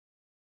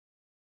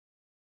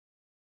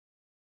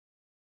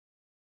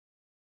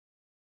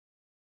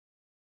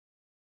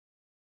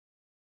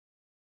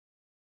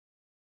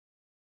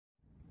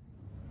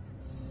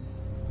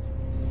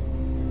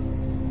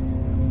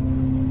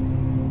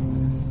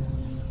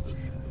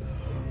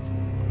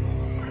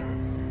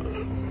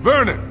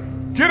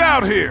Vernon, get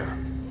out here!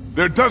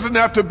 There doesn't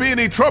have to be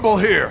any trouble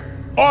here.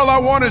 All I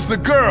want is the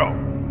girl.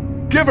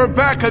 Give her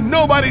back and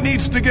nobody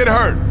needs to get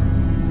hurt.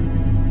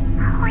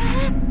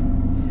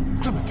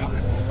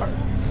 Clementine,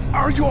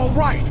 are you all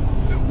right?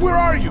 Where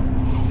are you?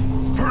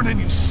 Vernon,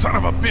 you son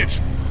of a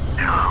bitch!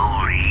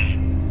 No.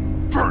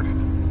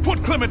 Vernon,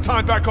 put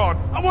Clementine back on.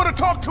 I want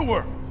to talk to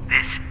her.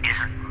 This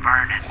isn't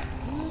Vernon.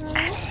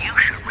 And you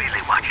should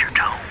really watch your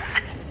tone.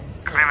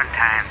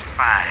 Clementine's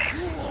fine.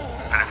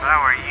 But if I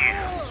were you,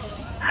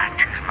 I'd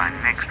choose my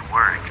next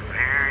words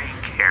very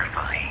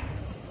carefully.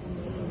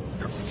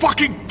 You're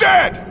fucking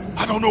dead!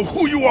 I don't know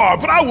who you are,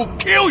 but I will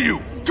kill you!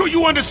 Do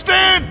you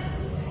understand?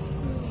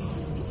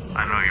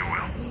 I know you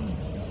will.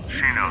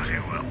 She knows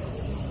you will.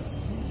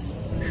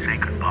 Say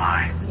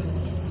goodbye.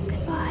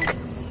 Goodbye.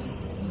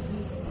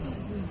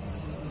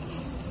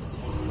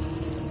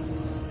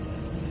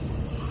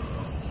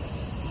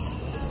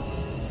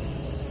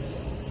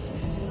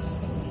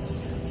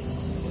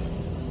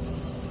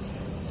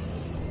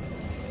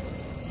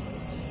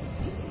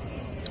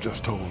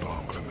 Just hold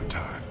on,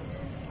 Clementine.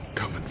 I'm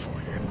coming for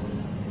you.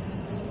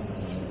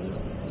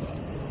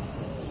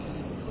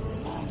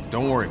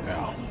 Don't worry,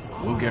 pal.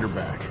 We'll get her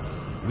back.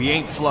 We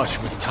ain't flush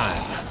with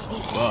time,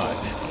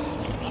 but...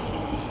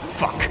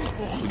 Fuck.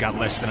 We got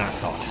less than I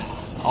thought.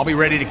 I'll be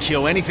ready to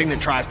kill anything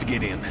that tries to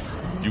get in.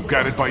 You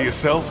got it by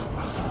yourself?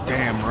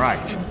 Damn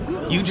right.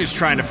 You just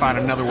trying to find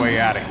another way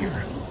out of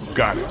here.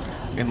 Got it.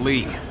 And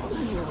Lee,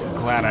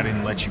 glad I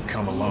didn't let you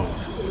come alone.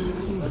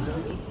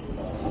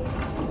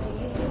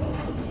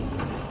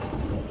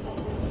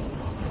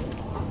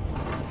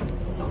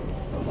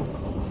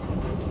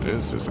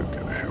 This isn't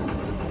gonna help.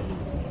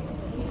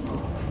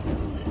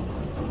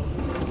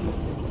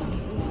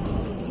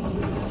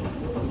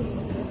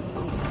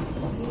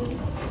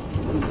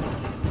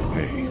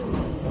 Hey,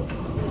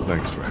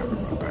 thanks for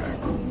having my back.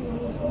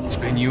 It's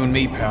been you and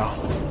me, pal,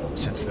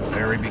 since the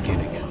very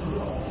beginning.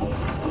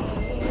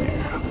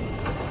 Yeah.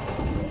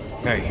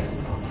 Hey,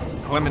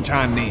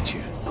 Clementine needs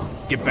you.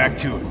 Get back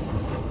to it.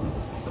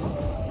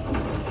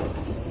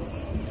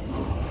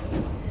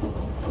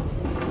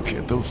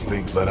 Can't those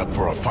things let up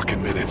for a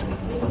fucking minute?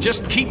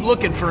 Just keep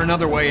looking for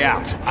another way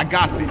out. I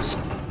got this.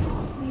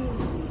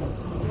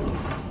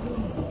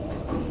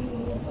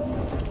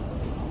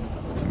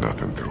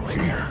 Nothing through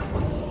here.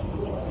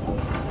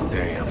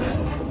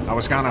 Damn. I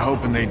was kinda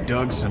hoping they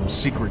dug some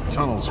secret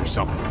tunnels or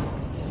something.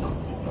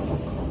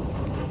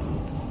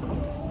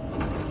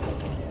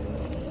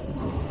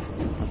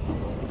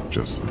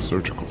 Just some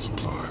surgical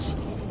supplies.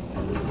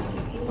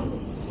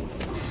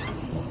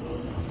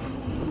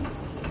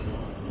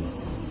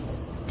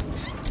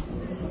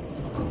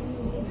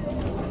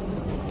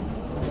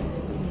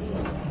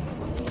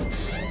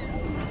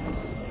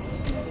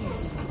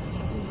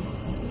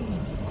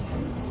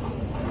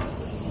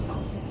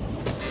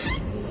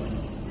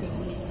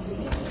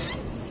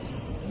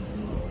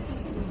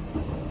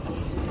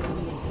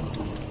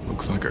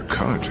 Looks like a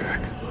carjack.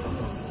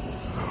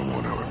 I don't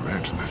want to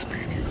imagine this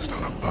being used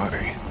on a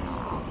body.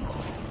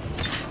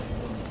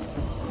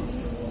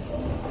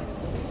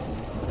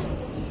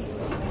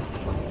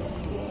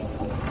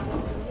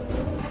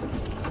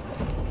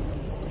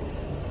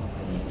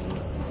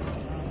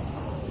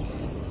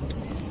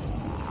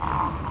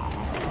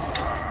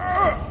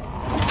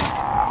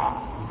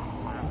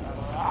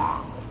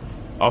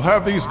 I'll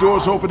have these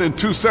doors open in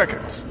 2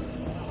 seconds.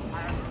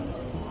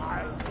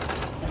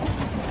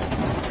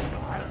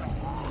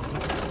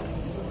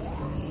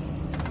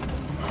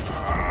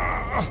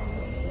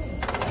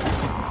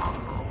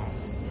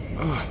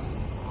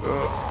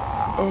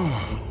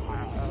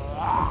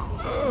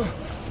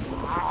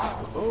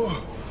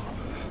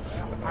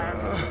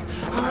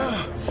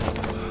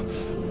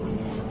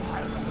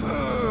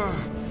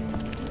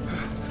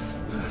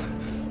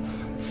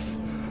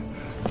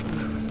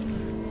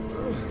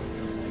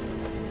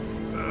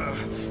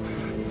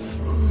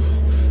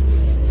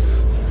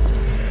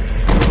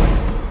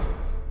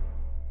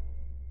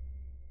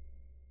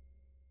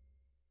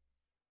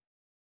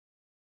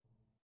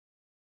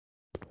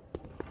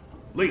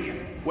 Lee,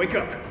 wake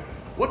up.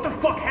 What the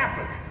fuck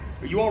happened?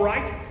 Are you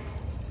alright?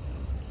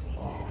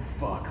 Oh,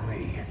 fuck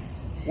me.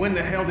 When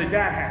the hell did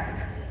that happen?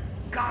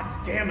 God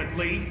damn it,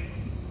 Lee.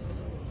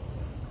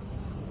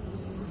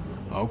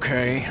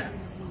 Okay.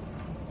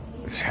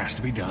 This has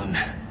to be done.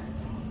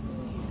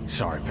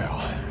 Sorry, pal.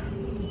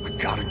 I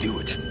gotta do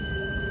it.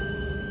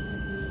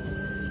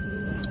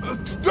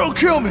 Don't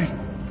kill me!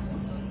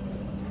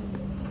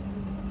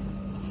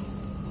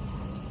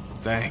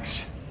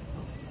 Thanks.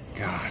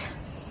 God.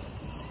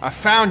 I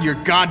found your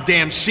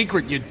goddamn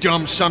secret, you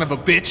dumb son of a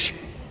bitch.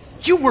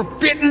 You were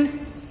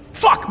bitten?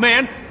 Fuck,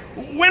 man.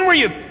 When were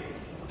you...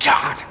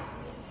 God.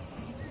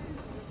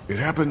 It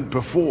happened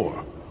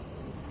before.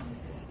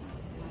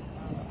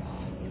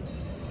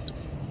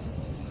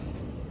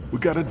 We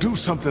gotta do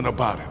something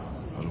about it.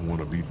 I don't want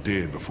to be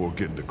dead before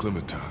getting to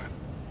Clementine.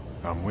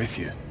 I'm with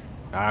you.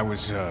 I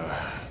was,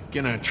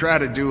 gonna try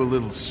to do a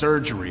little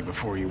surgery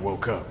before you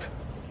woke up.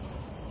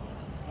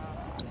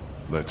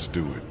 Let's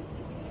do it.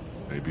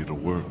 Maybe it'll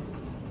work.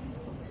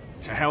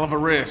 It's a hell of a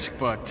risk,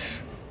 but...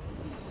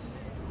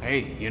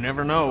 hey, you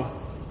never know.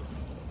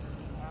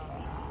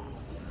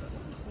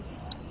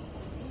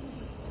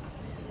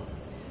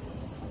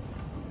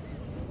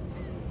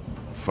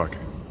 Fuck it.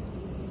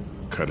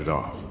 Cut it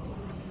off.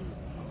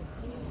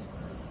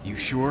 You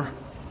sure?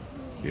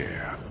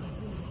 Yeah.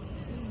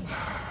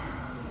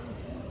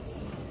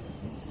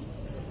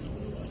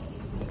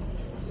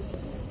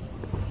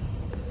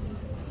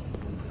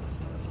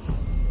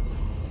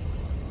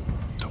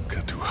 Don't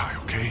get too high,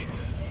 okay?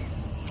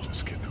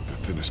 Just get through the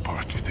thinnest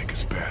part you think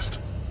is best.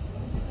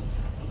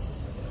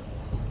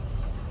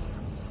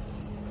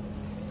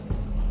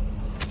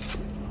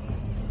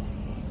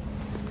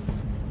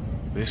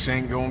 This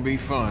ain't gonna be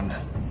fun.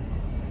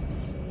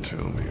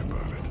 Tell me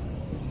about it.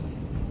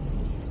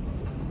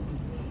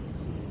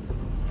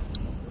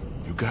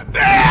 You got...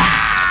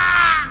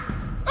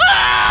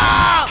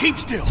 Keep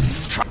still.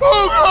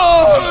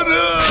 Oh,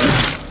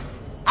 God!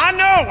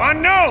 I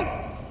know!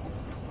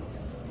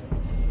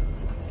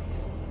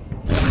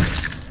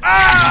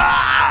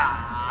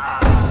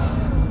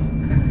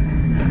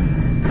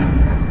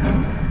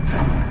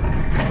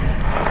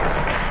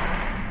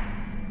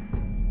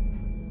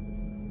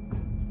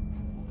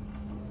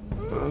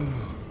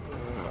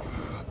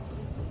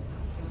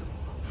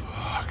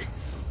 Fuck.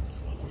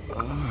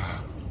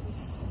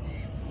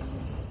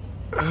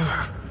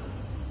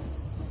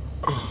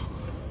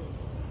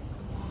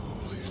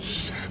 Holy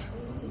shit.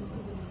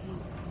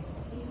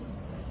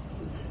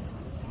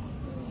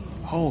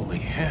 Holy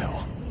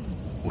hell.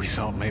 We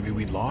thought maybe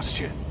we'd lost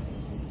you.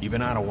 You've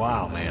been out a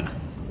while, man.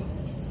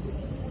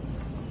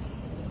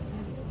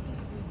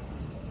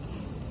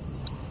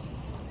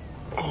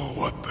 Oh,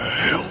 what the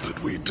hell did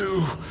we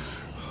do?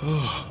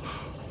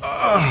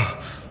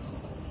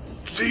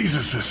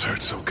 Jesus, this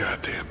hurts so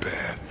goddamn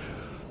bad.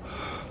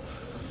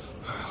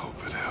 I hope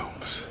it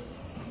helps.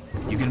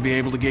 You gonna be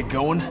able to get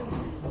going?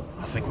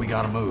 I think we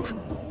gotta move.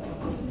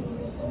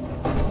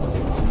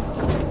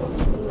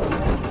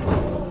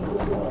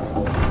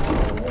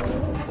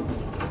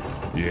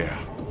 Yeah.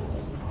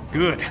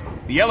 Good.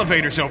 The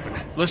elevator's open.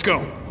 Let's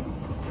go.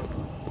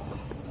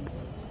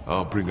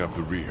 I'll bring up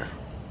the rear.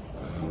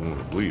 I don't want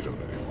to bleed on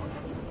anyone.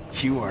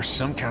 You are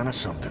some kind of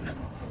something.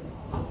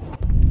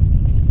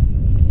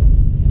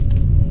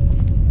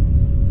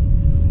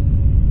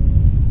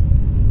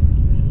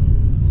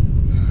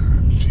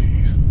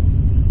 Jeez.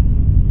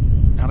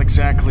 Not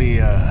exactly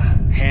a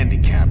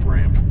handicap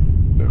ramp.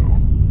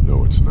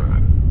 No, it's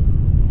not.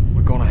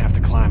 We're gonna have to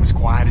climb as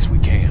quiet as we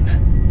can.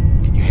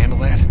 Can you handle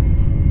that?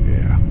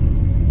 Yeah.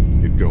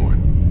 Get going.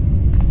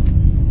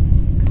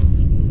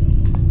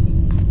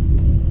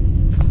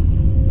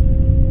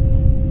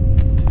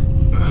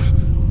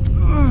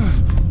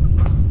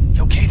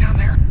 You okay down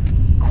there?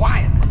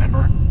 Quiet,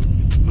 remember?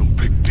 It's no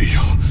big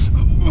deal.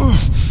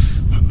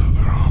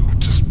 Another arm would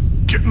just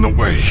get in the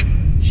way.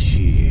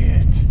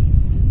 Shit.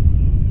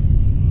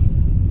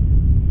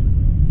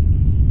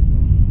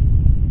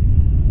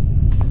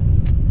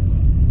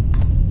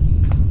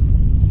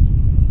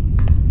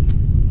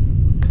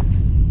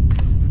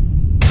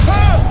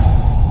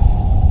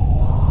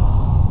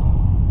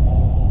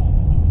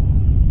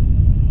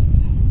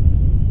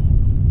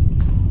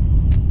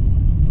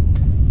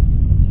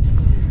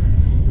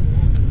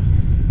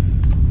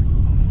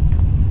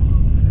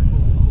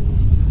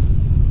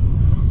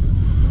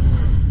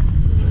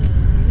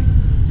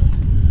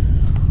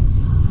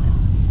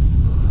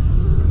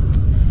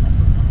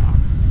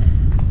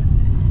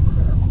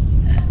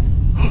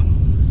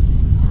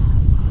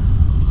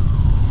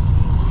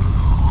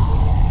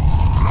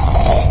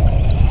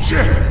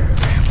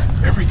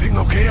 Everything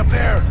okay up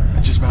there?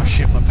 I just about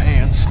shit my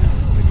pants,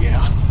 but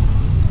yeah.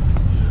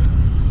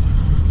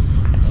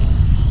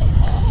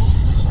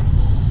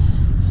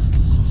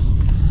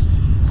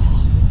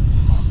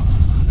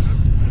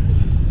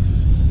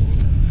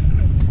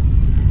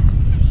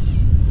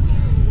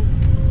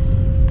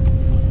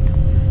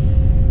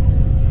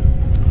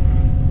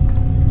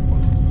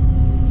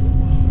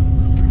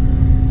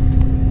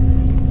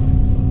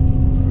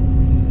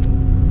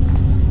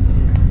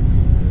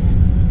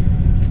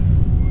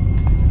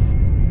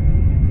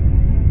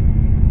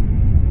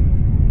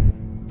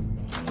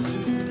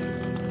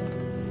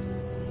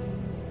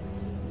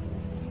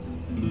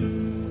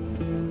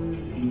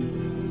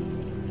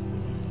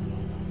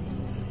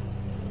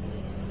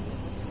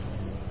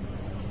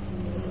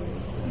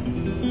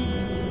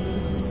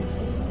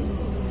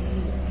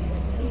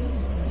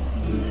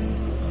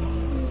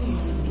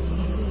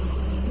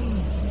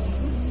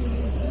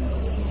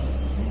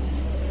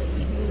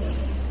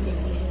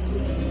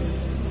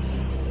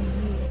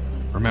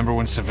 Remember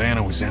when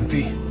Savannah was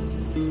empty?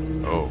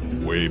 Oh,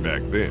 way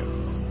back then.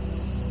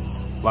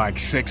 Like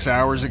 6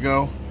 hours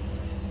ago?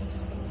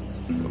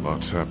 A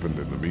lot's happened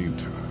in the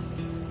meantime.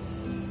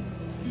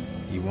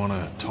 You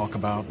wanna talk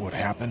about what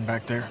happened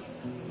back there?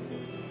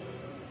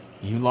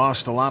 You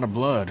lost a lot of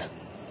blood.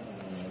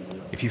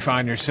 If you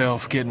find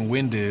yourself getting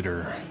winded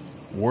or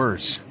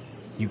worse,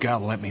 you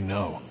gotta let me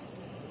know.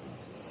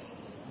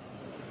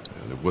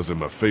 And it wasn't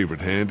my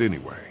favorite hand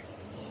anyway.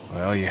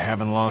 Well, you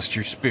haven't lost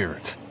your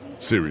spirit.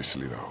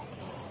 Seriously, though.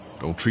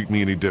 Don't treat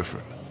me any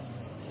different.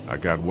 I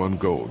got one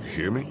goal, you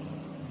hear me?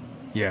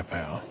 Yeah,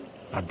 pal.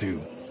 I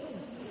do.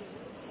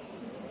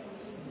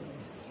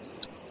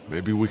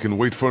 Maybe we can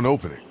wait for an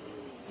opening.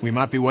 We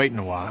might be waiting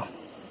a while.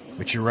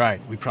 But you're right,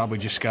 we probably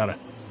just gotta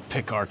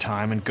pick our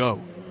time and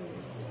go.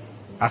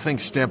 I think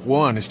step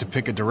one is to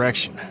pick a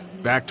direction.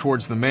 Back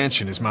towards the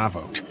mansion is my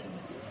vote.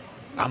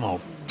 I'm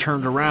all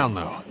turned around,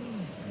 though.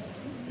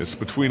 It's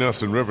between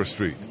us and River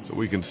Street, so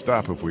we can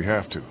stop if we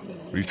have to.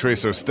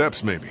 Retrace our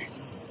steps, maybe.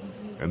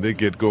 And they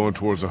get going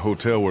towards a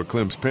hotel where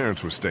Clem's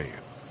parents were staying.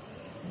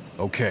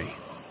 Okay.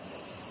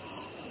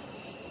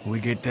 We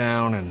get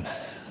down and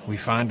we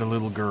find a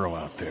little girl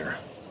out there.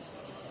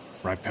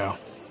 Right, pal?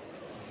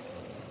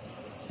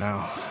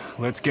 Now,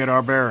 let's get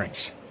our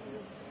bearings.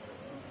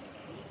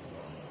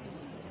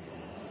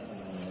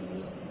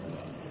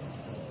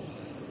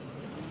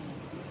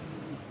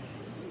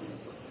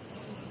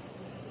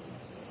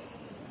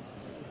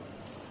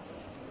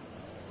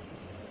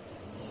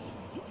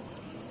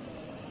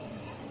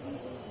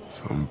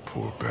 Some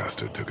poor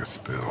bastard took a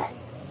spill.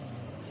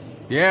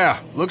 Yeah,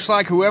 looks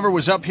like whoever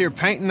was up here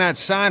painting that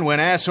sign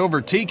went ass over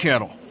tea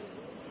kettle.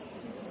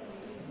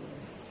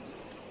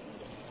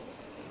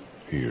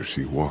 He or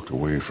she walked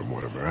away from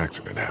whatever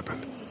accident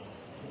happened.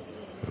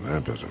 And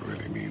that doesn't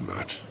really mean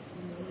much.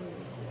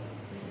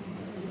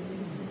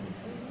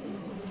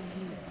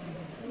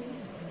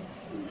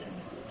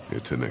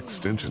 It's an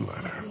extension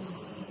ladder.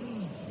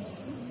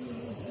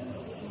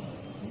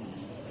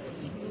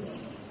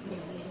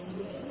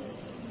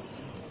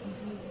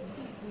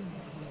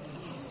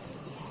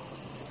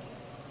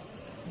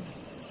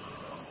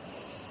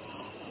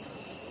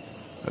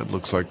 That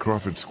looks like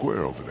Crawford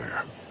Square over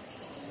there.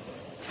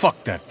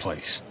 Fuck that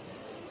place.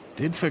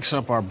 Did fix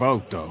up our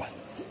boat, though.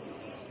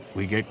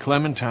 We get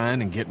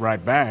Clementine and get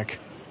right back.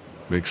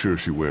 Make sure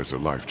she wears her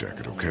life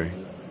jacket, okay?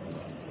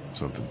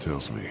 Something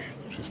tells me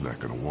she's not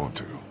gonna want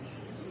to.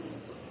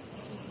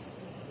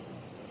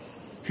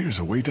 Here's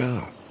a way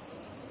down.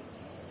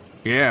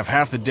 Yeah, if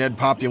half the dead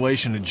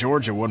population of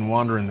Georgia wasn't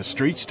wandering the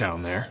streets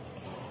down there.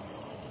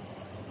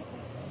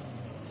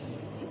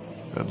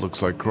 That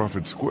looks like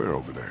Crawford Square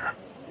over there.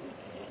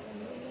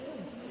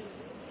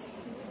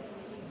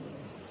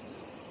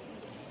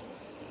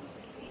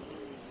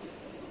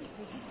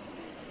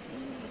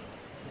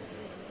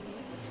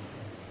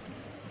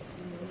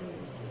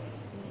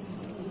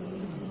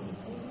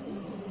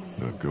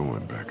 Not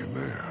going back in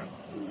there.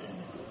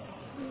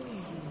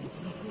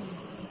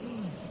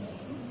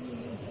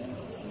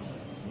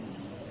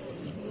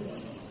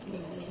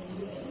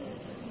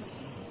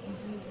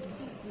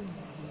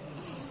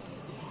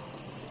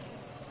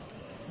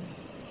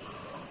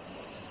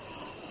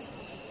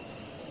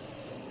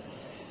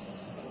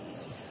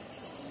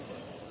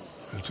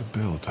 It's a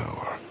bell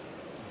tower,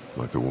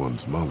 like the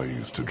ones Molly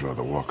used to draw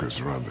the walkers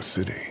around the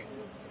city.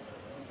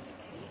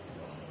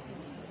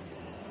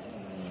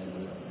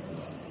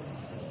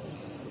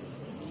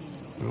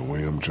 No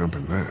way I'm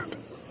jumping that.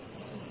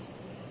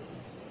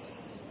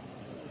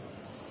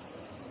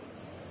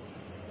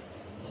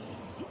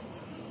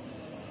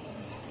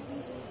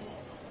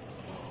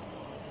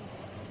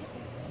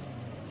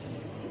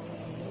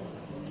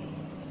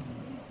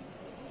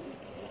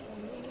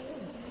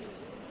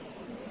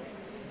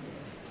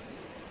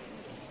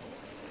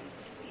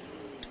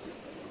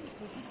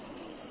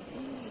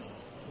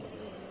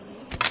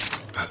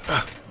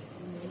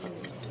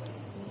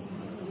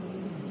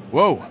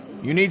 Whoa,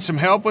 you need some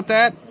help with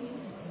that?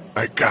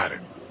 I got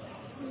it.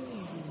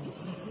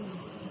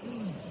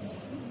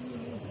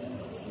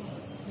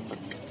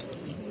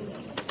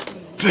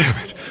 Damn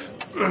it.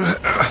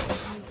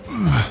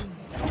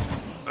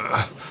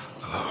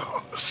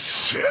 Oh,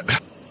 shit.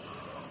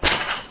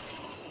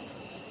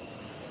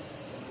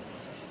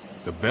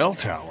 The bell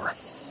tower?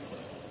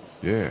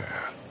 Yeah.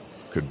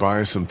 Could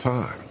buy us some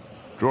time.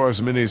 Draw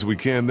as many as we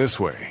can this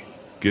way.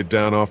 Get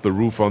down off the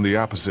roof on the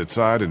opposite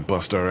side and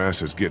bust our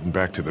asses getting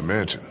back to the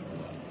mansion.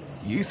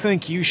 You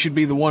think you should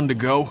be the one to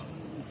go?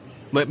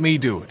 Let me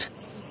do it.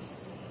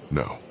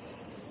 No.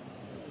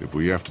 If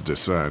we have to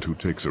decide who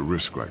takes a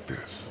risk like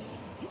this,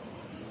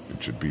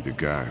 it should be the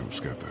guy who's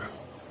got the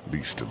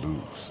least to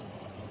lose.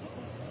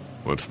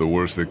 What's the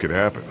worst that could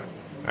happen?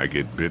 I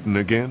get bitten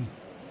again?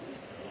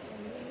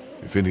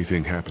 If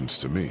anything happens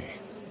to me,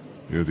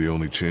 you're the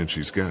only chance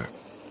she's got.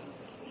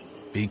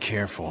 Be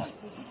careful.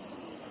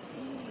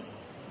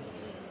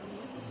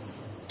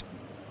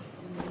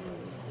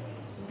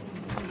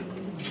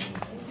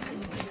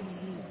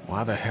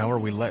 Why the hell are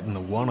we letting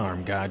the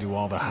one-armed guy do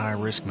all the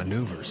high-risk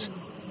maneuvers?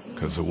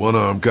 'Cause the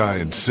one-armed guy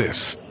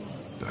insists.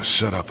 Now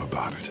shut up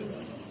about it.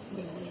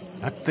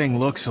 That thing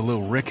looks a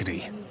little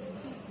rickety.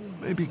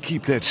 Maybe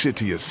keep that shit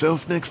to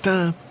yourself next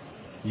time?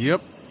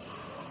 Yep.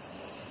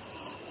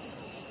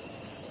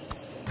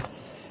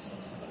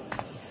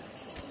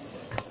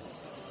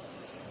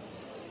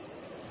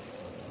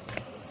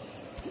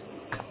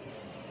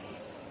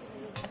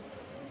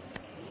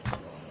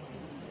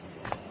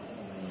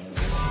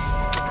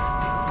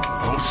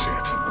 Oh,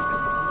 shit.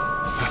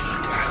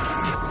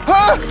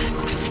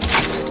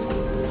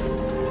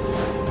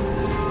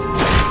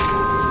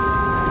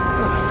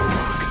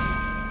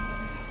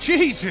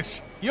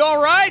 Jesus! You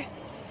alright?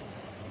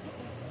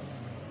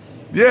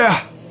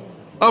 Yeah,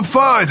 I'm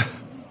fine.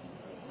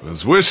 I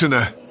was wishing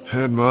I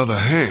had my other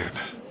hand.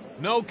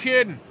 No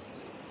kidding.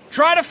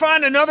 Try to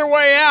find another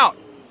way out.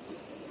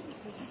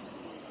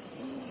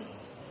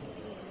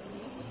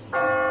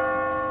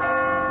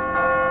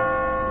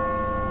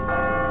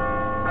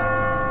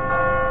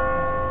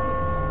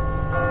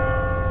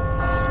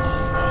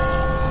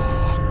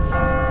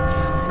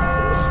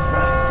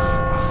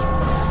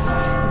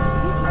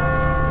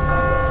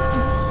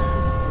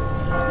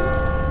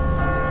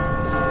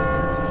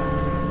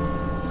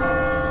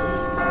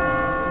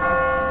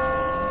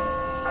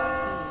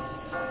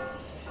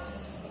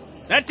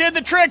 That did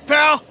the trick,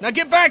 pal. Now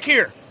get back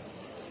here.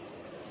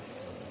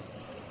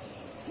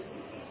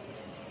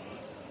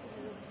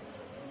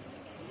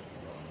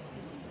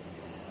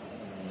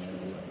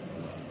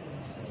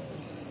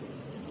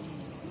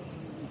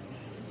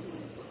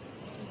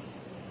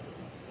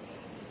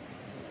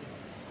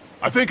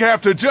 I think I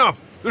have to jump.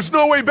 There's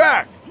no way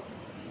back.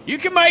 You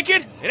can make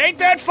it. It ain't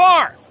that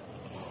far.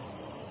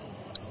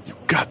 You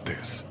got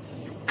this.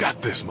 You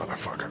got this,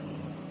 motherfucker.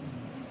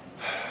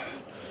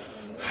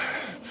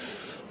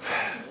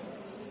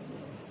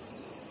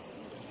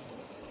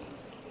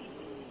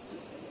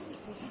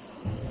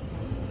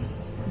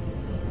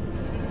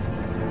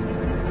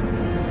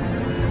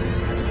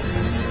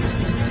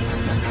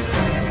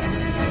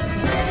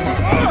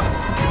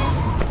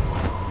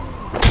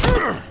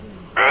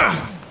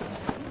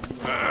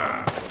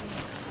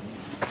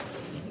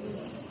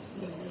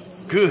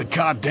 Good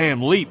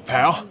goddamn leap,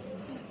 pal.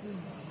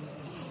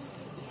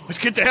 Let's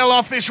get the hell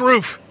off this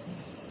roof.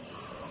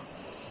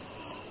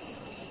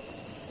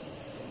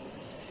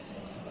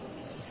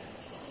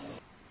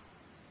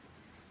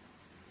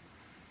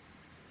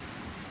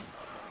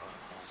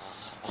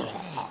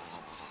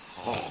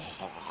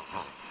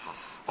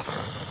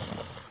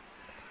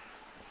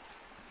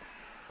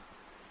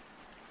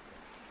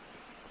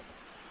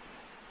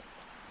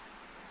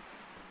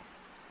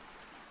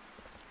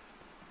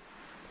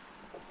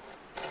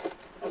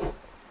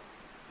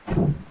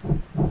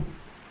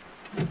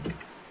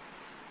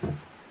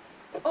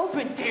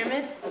 Open, damn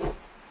it!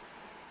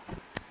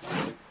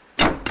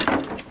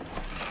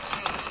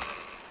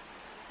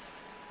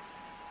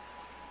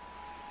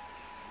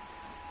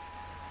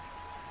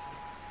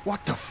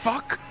 What the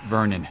fuck?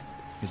 Vernon,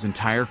 his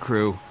entire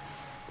crew,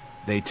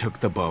 they took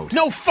the boat.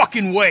 No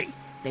fucking way!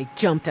 They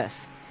jumped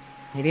us.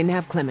 They didn't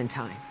have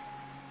Clementine.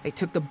 They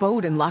took the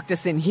boat and locked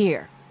us in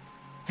here.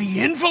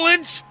 The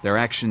invalids? Their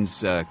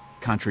actions,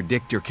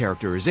 contradict your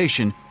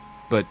characterization,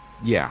 but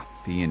yeah,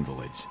 the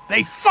invalids.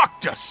 They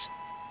fucked us!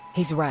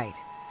 He's right.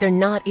 They're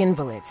not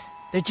invalids.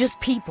 They're just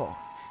people.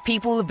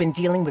 People who've been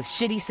dealing with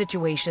shitty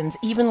situations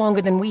even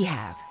longer than we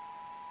have.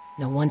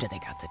 No wonder they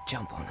got the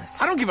jump on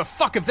us. I don't give a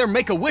fuck if their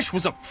Make-A-Wish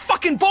was a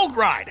fucking boat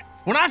ride!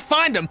 When I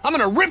find them, I'm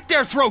gonna rip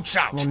their throats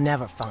out! We'll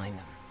never find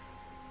them.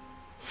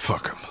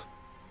 Fuck 'em.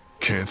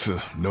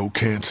 Cancer, no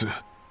cancer.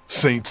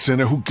 Saint,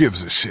 sinner, who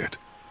gives a shit?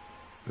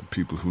 The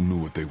people who knew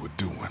what they were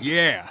doing.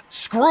 Yeah,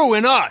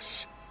 screwing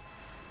us!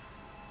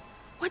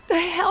 What the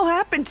hell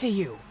happened to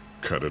you?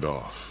 Cut it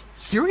off.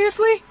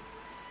 Seriously?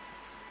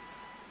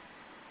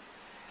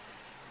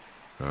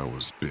 I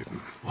was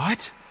bitten.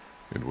 What?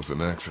 It was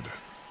an accident.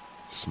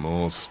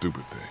 Small,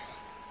 stupid thing.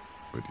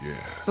 But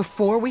yeah,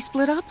 Before we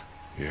split up?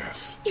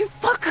 yes. You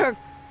fucker!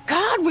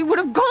 God, we would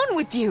have gone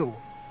with you!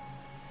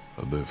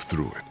 I lived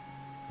through it,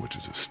 which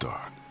is a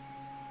start.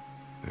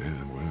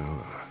 And,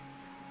 well,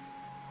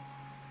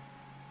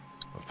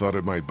 I thought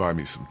it might buy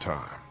me some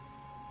time.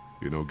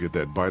 You know, get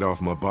that bite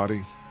off my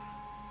body.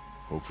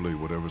 Hopefully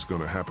whatever's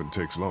gonna happen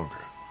takes longer.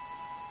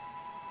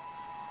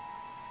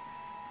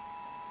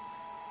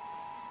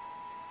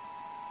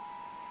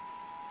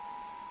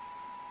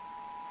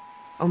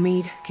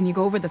 Omid, can you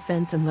go over the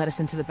fence and let us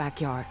into the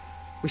backyard?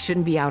 We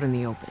shouldn't be out in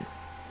the open.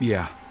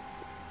 Yeah.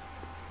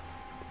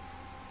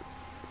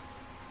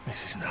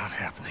 This is not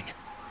happening.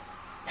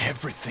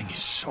 Everything is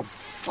so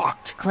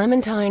fucked.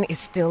 Clementine is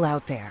still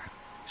out there.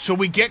 So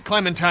we get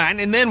Clementine,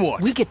 and then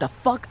what? We get the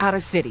fuck out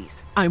of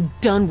cities. I'm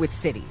done with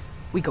cities.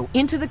 We go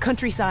into the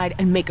countryside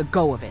and make a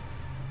go of it.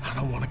 I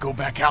don't want to go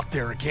back out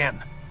there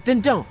again. Then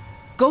don't.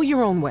 Go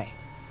your own way.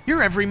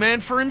 You're every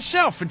man for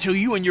himself until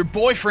you and your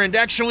boyfriend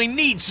actually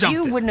need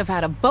something. You wouldn't have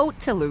had a boat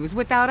to lose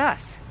without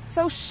us.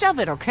 So shove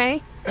it,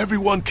 okay?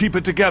 Everyone keep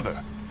it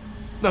together.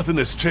 Nothing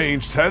has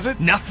changed, has it?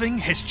 Nothing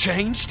has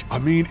changed? I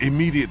mean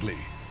immediately.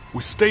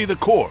 We stay the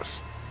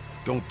course.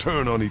 Don't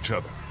turn on each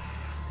other.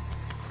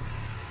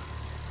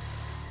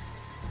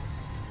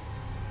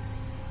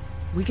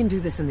 We can do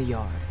this in the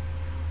yard.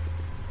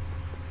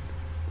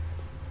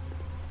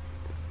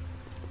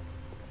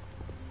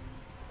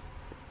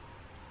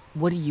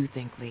 What do you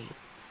think, Lee?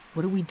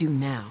 What do we do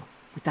now,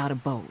 without a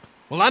boat?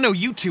 Well, I know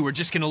you two are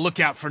just gonna look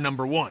out for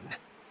number one.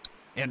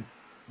 And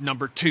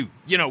number two,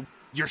 you know,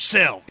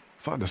 yourself.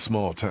 Find a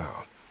small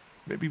town.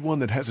 Maybe one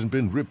that hasn't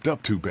been ripped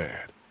up too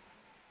bad.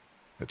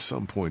 At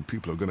some point,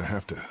 people are gonna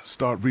have to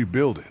start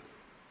rebuilding.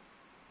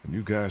 And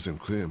you guys in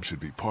Clem should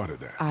be part of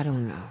that. I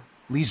don't know.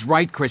 Lee's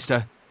right,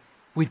 Krista.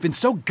 We've been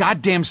so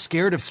goddamn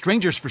scared of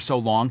strangers for so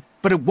long,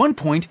 but at one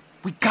point,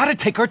 we gotta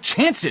take our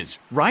chances,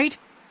 right?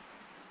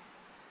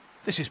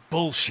 This is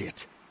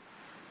bullshit.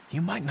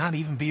 You might not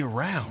even be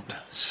around,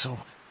 so...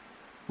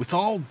 With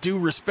all due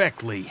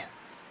respect, Lee,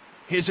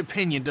 his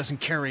opinion doesn't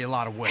carry a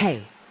lot of weight.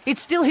 Hey,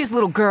 it's still his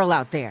little girl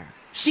out there.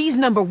 She's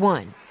number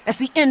one. That's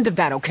the end of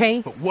that,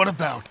 okay? But what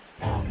about...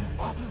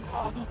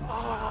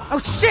 Oh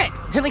shit!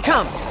 Here they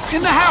come!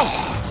 In the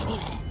house!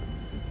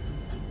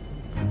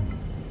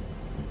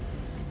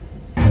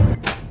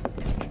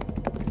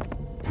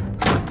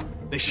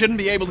 They shouldn't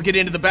be able to get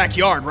into the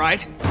backyard,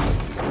 right?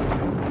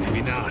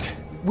 Maybe not.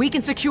 We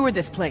can secure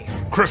this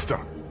place.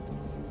 Krista!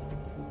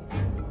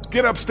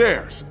 Get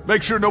upstairs.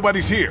 Make sure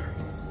nobody's here.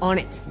 On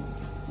it.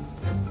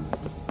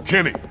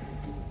 Kenny!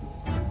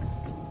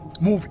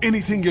 Move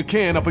anything you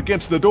can up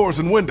against the doors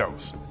and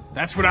windows.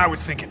 That's what I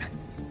was thinking.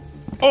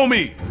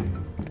 Omi!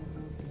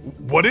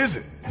 What is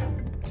it?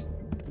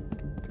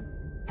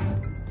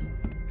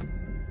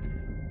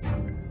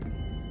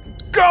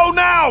 Go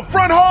now!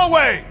 Front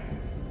hallway!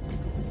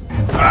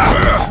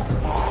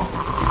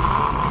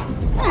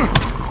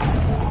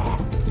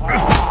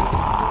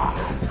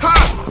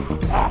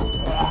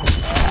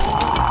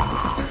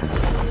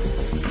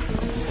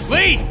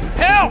 Lee!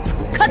 Help!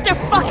 Cut their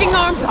fucking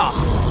arms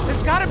off!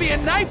 There's gotta be a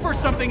knife or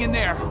something in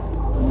there!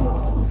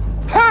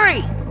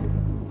 Hurry!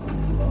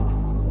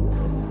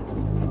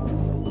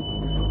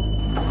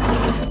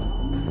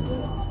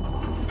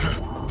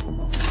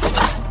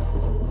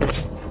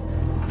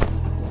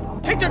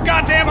 Take their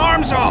goddamn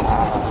arms off!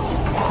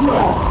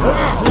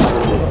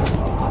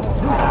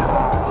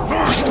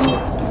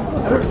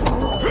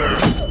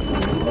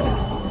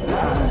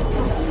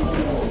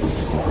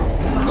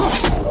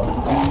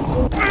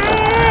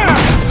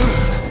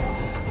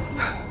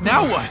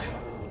 Now what?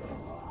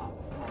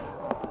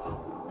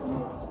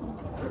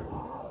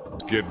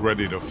 Get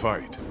ready to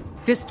fight.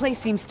 This place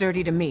seems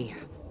sturdy to me.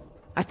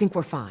 I think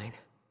we're fine.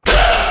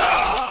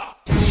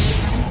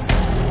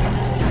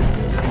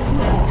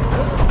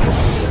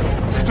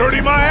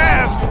 Sturdy my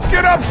ass!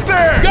 Get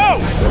upstairs! Go!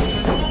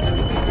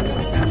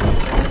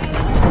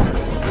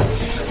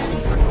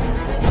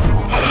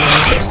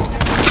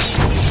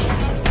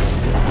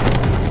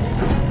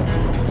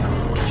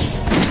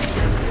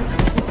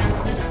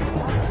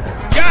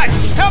 Guys,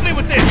 help me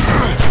with this!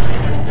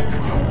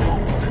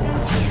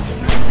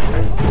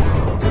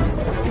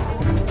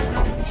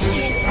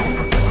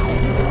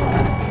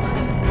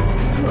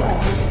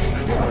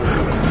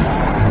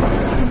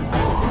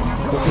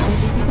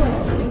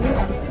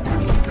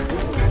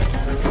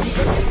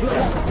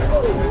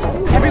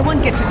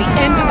 Everyone get to the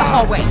end of the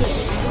hallway.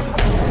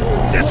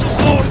 This'll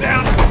slow him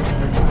down.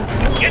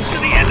 Get to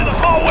the end of the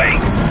hallway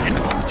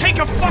and take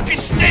a fucking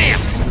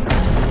stand!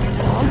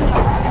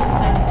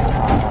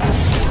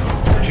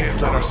 Can't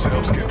let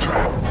ourselves get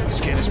trapped. Let's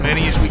get as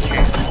many as we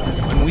can.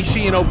 When we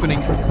see an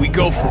opening, we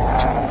go for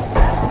it.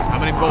 How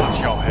many bullets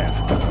y'all have?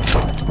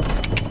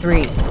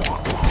 3.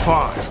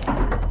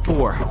 5.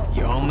 4.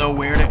 You all know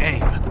where to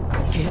aim.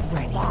 Get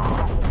ready.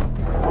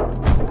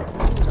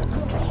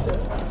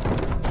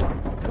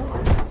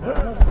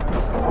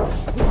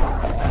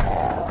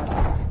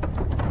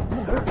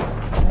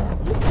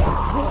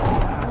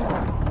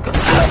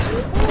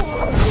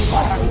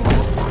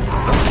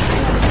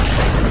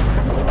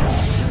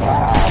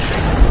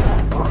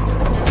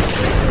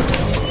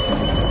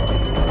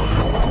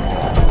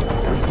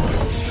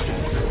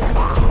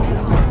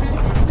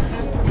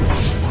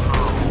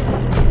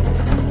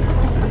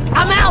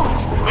 I'm out!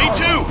 Me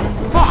too!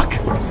 Fuck!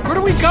 Where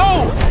do we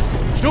go?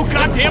 There's no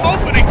goddamn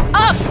opening!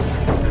 Up!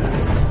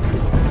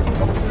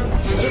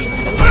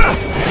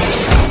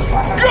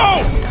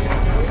 Go!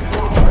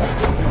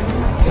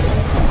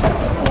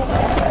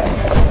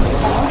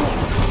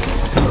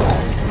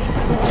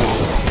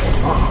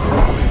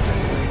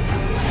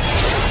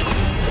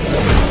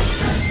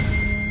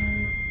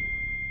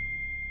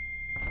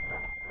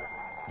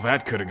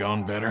 That could have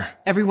gone better.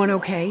 Everyone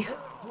okay?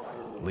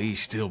 Lee's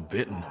still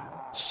bitten.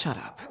 Shut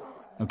up.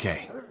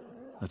 Okay,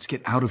 let's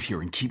get out of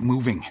here and keep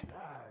moving.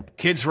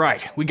 Kid's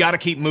right. We gotta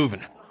keep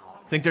moving.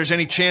 Think there's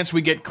any chance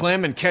we get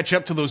Clem and catch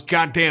up to those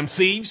goddamn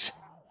thieves?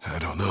 I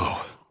don't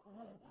know.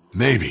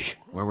 Maybe.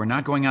 Where we're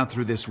not going out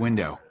through this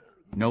window.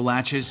 No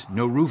latches,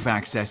 no roof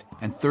access,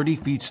 and 30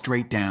 feet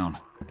straight down.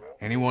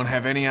 Anyone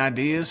have any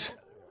ideas?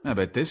 I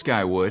bet this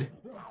guy would.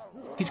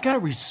 He's got a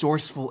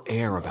resourceful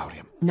air about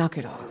him. Knock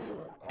it off.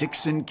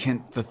 Dixon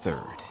Kent III.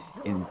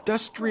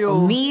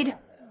 Industrial... Mead?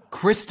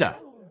 Krista.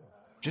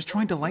 Just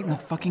trying to lighten the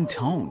fucking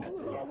tone.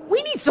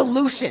 We need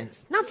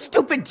solutions, not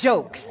stupid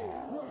jokes.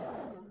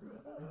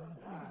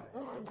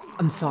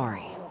 I'm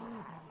sorry.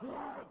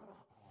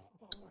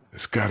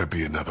 There's gotta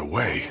be another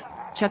way.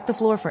 Check the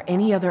floor for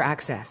any other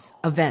access.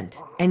 A vent.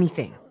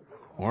 Anything.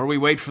 Or we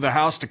wait for the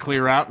house to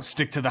clear out and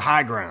stick to the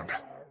high ground.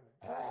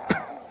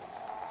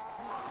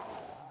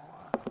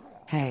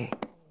 Hey.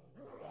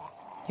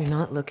 You're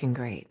not looking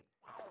great.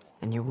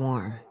 And you're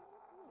warm.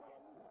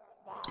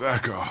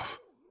 Back off.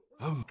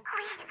 Lee, I'm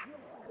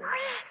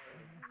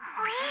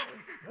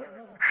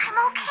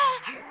okay.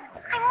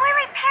 I'm where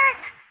my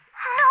parents...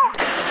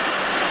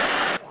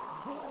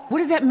 No! What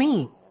did that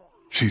mean?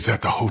 She's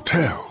at the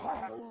hotel,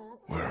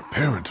 where her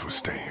parents were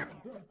staying.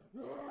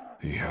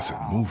 He hasn't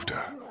moved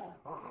her.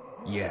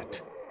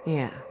 Yet.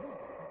 Yeah.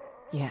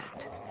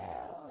 Yet.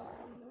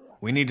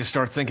 We need to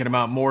start thinking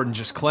about more than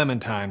just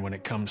Clementine when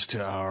it comes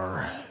to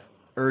our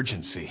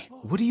urgency.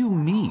 What do you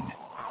mean?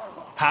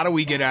 How do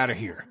we get out of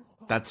here?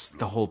 That's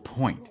the whole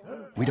point.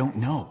 We don't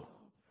know.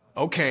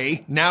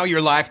 Okay, now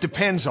your life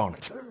depends on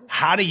it.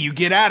 How do you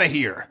get out of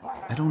here?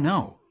 I don't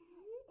know.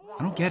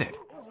 I don't get it.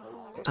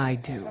 I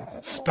do.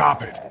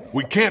 Stop it.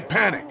 We can't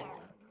panic.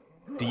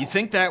 Do you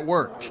think that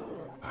worked?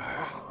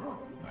 I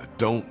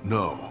don't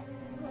know.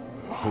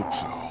 I hope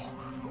so.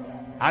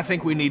 I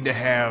think we need to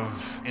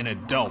have an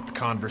adult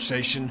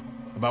conversation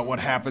about what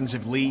happens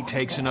if Lee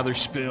takes another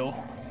spill.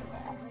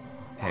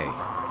 Hey,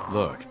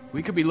 look.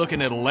 We could be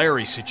looking at a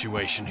Larry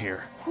situation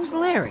here. Who's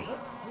Larry?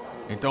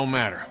 It don't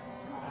matter.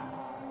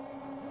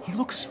 He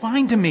looks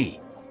fine to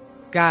me.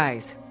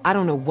 Guys, I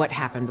don't know what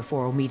happened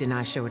before Omid and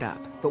I showed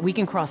up, but we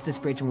can cross this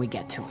bridge when we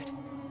get to it.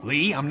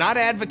 Lee, I'm not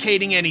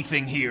advocating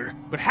anything here,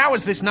 but how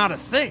is this not a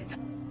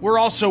thing? We're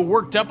all so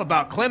worked up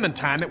about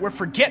Clementine that we're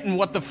forgetting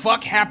what the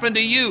fuck happened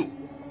to you.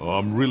 Oh,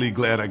 I'm really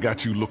glad I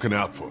got you looking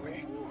out for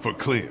me. For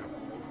Clem.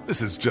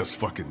 This is just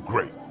fucking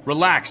great.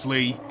 Relax,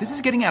 Lee. This is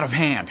getting out of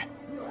hand.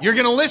 You're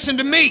gonna listen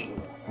to me.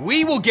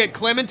 We will get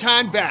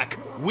Clementine back,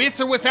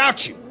 with or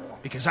without you,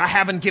 because I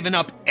haven't given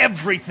up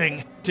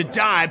everything to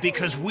die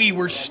because we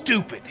were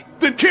stupid.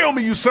 Then kill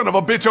me, you son of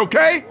a bitch,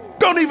 okay?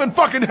 Don't even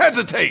fucking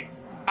hesitate!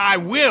 I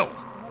will.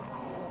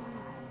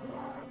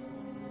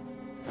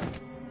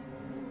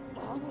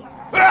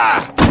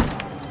 Ah!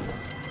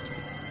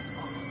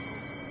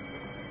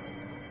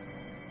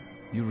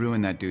 You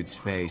ruined that dude's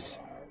face.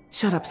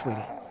 Shut up,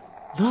 sweetie.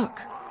 Look.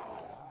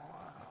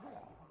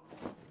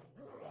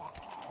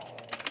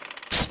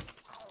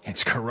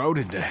 It's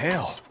corroded to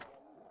hell.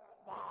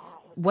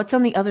 What's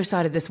on the other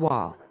side of this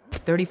wall?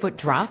 30-foot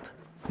drop?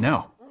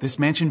 No, this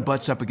mansion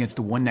butts up against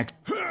the one next...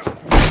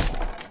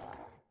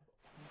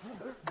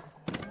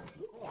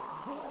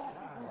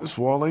 This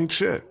wall ain't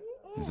shit.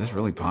 Is this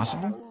really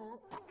possible?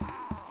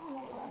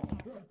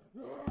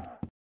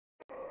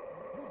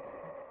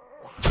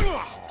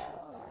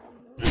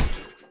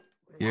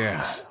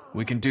 Yeah,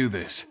 we can do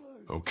this.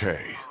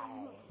 Okay.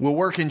 We'll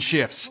work in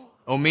shifts.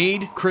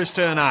 Omid,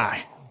 Krista, and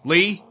I.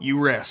 Lee, you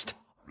rest.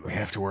 We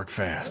have to work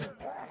fast.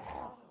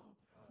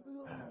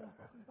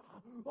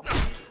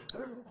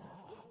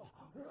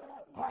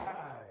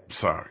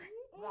 Sorry.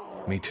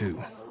 Me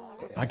too.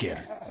 I get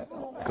it.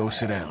 Go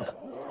sit down.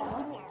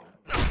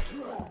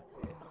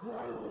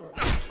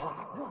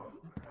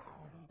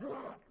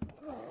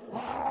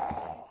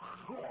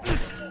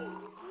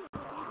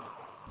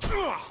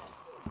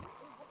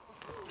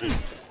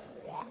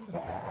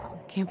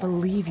 Can't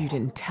believe you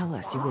didn't tell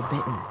us you were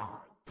bitten.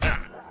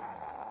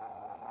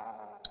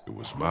 It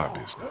was my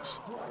business.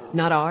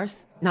 Not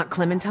ours? Not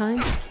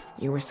Clementine's?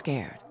 You were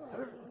scared.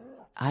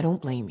 I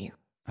don't blame you.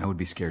 I would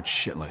be scared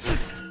shitless.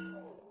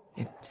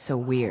 It's so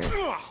weird.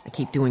 I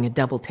keep doing a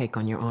double take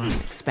on your arm,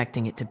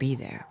 expecting it to be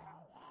there.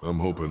 I'm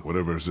hoping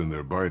whatever's in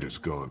their bite is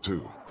gone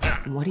too.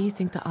 What do you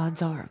think the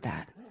odds are of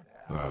that?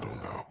 I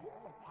don't know.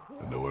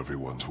 I know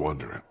everyone's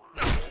wondering.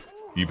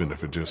 Even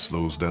if it just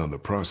slows down the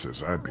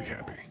process, I'd be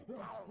happy.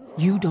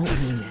 You don't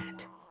mean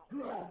that.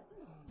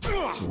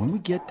 So when we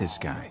get this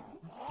guy,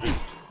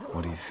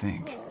 what do you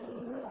think?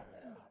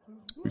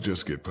 We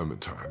just get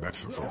Clementine,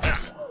 that's the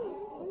focus.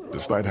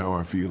 Despite how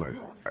I feel,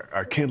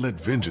 I can't let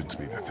vengeance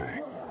be the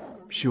thing.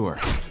 Sure,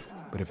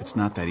 but if it's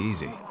not that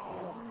easy...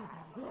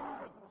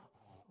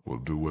 We'll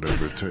do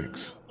whatever it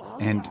takes.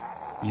 And,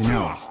 you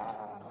know,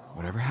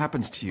 whatever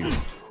happens to you...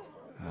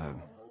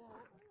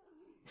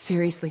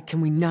 Seriously,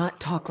 can we not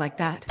talk like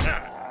that?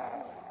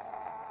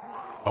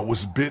 I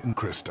was bitten,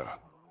 Krista.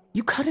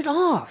 You cut it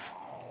off.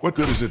 What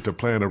good is it to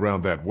plan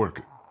around that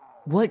working?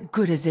 What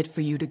good is it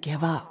for you to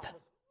give up?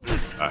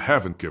 I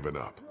haven't given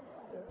up.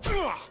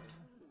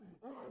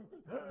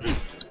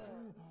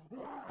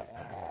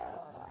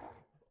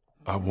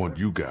 I want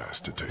you guys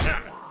to take it.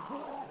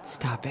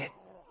 Stop it.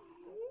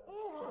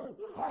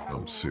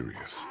 I'm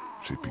serious.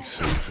 She'd be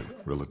safe and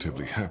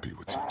relatively happy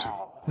with you two.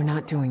 We're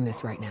not doing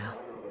this right now.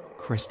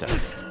 Krista,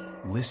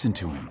 listen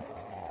to him.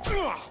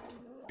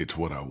 It's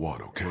what I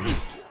want, okay?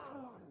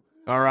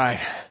 All right.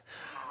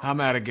 I'm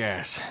out of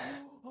gas.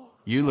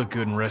 You look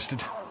good and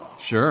rested.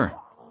 Sure,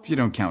 if you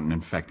don't count an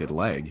infected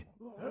leg.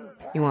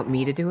 You want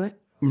me to do it?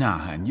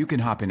 Nah, and you can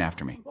hop in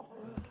after me.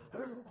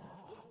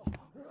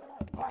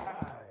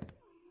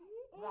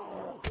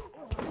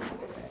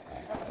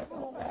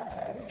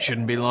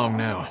 Shouldn't be long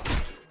now.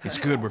 It's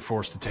good we're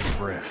forced to take a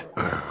breath.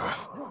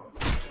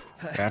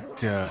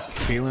 That,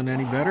 feeling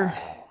any better?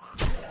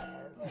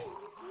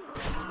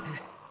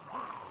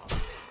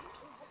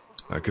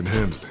 I can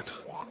handle it.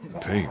 The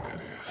pain,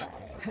 that is.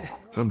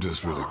 I'm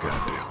just really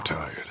goddamn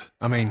tired.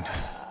 I mean,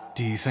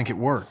 do you think it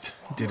worked?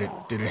 Did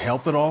it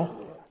help at all?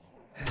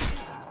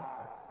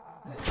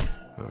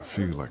 I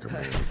feel like a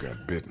man who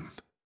got bitten.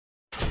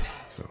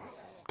 So,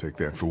 take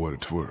that for what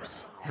it's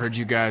worth. Heard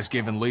you guys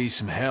giving Lee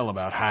some hell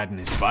about hiding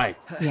his bite.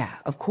 Yeah,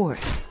 of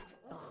course.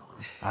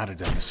 I'd have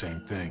done the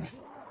same thing.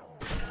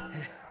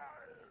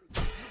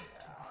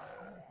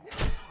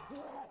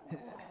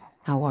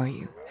 How are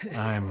you?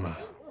 I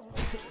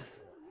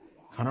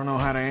don't know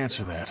how to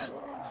answer that.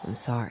 I'm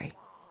sorry.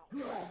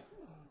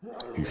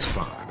 He's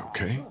fine,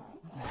 okay?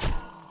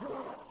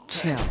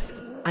 Chill.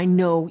 I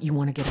know you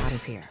want to get out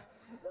of here.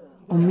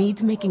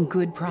 Omid's making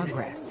good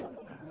progress.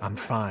 I'm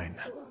fine.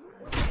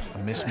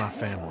 I miss my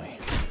family.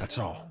 That's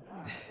all.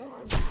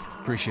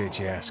 Appreciate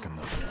you asking,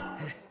 though.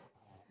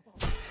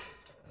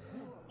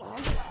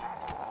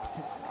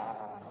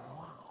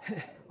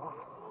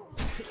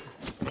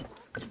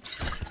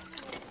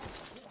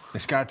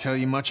 This guy tell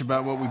you much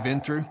about what we've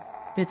been through?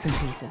 Bits and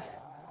pieces.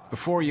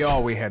 Before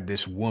y'all, we had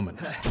this woman,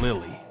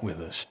 Lily, with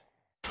us.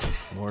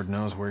 Lord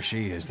knows where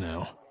she is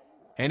now.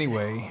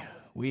 Anyway,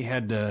 we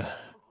had to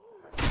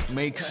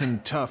make some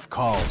tough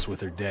calls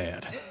with her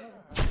dad.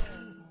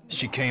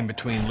 She came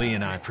between Lee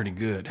and I pretty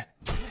good.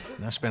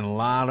 And I spent a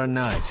lot of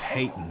nights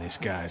hating this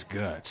guy's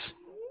guts.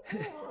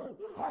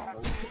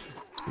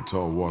 It's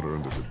all water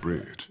under the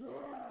bridge.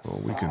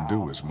 All we can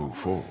do is move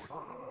forward.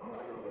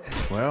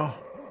 Well,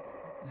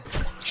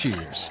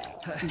 cheers.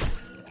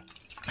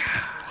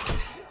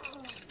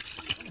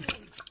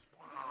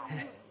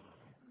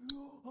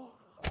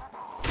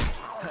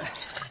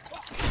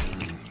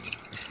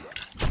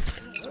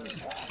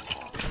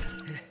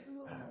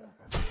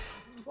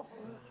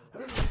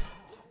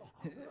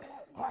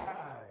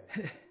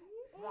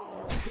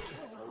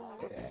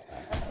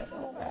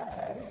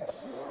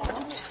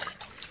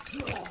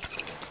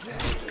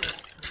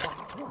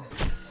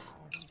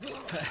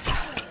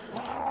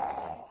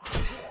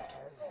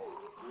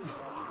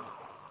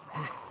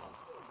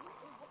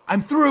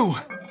 I'm through!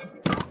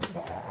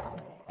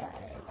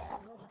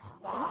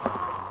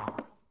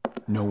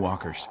 No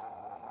walkers.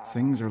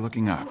 Things are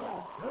looking up.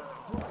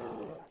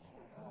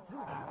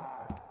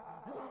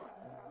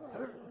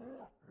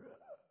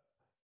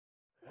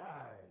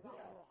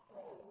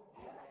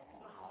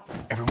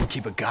 Everyone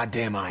keep a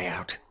goddamn eye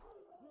out.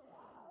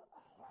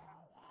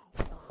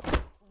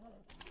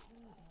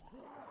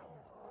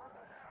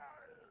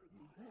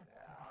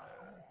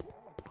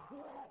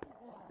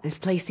 This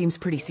place seems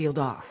pretty sealed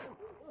off.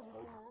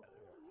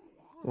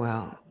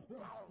 Well...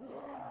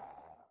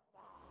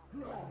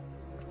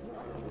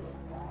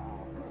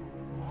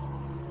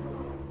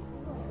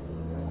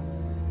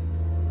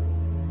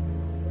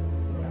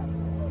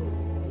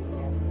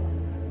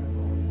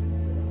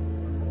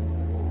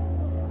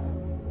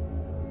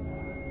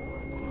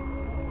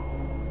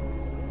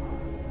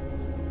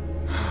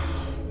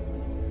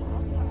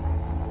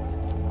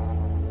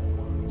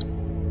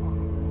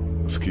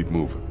 Let's keep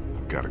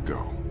moving. Gotta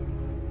go.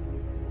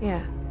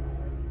 yeah.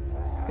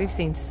 We've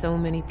seen so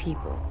many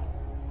people.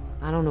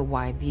 I don't know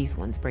why these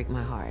ones break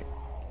my heart.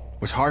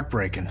 What's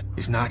heartbreaking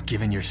is not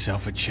giving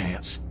yourself a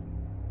chance.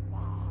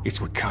 It's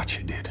what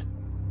Katya did.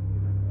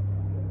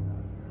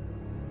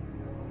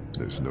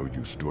 There's no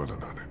use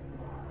dwelling on it.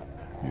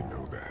 You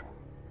know that.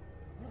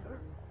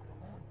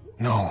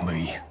 No,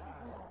 Lee.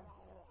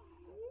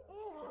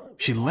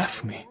 She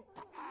left me.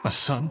 My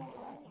son.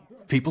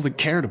 People that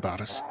cared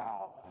about us.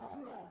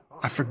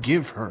 I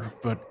forgive her,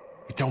 but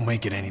it don't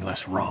make it any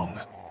less wrong.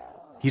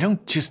 You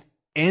don't just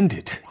end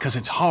it because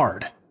it's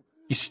hard.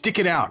 You stick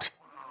it out,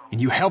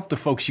 and you help the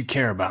folks you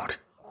care about.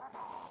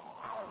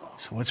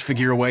 So let's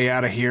figure a way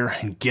out of here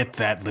and get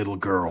that little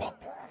girl.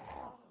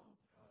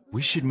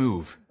 We should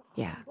move.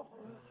 Yeah.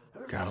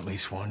 Got at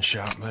least one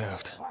shot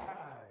left.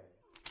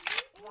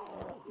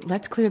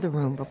 Let's clear the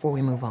room before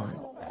we move on.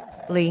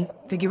 Lee,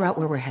 figure out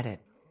where we're headed.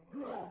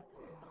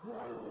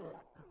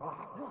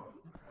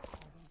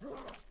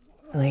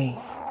 Lee,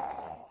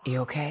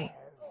 you okay?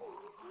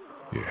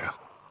 Yeah.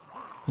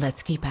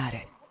 Let's keep at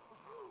it.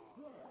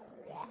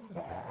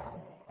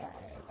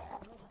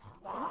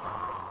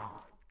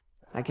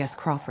 I guess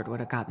Crawford would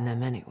have gotten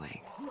them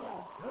anyway.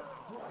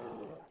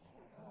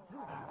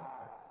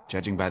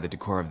 Judging by the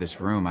decor of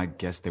this room, I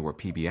guess they were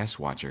PBS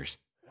watchers.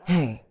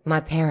 Hey,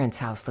 my parents'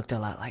 house looked a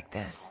lot like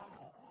this.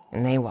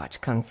 And they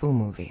watch kung fu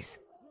movies.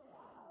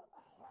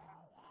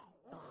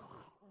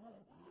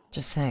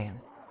 Just saying.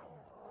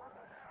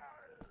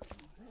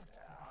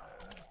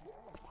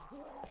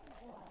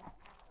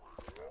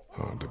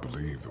 Hard to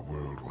believe the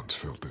world once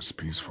felt this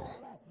peaceful.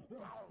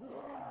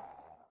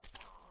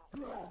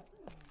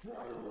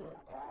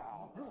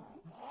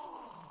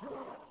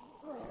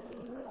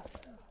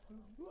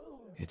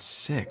 It's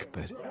sick,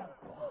 but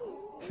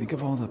think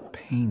of all the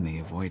pain they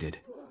avoided.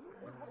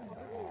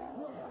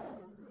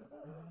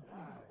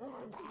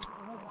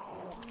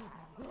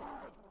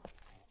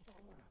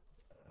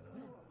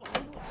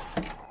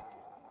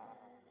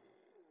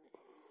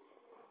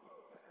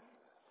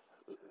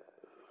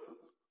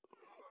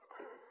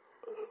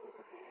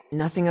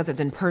 Nothing other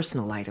than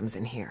personal items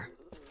in here.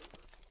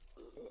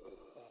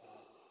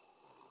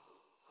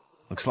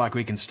 Looks like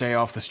we can stay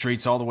off the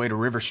streets all the way to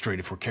River Street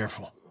if we're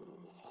careful.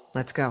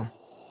 Let's go.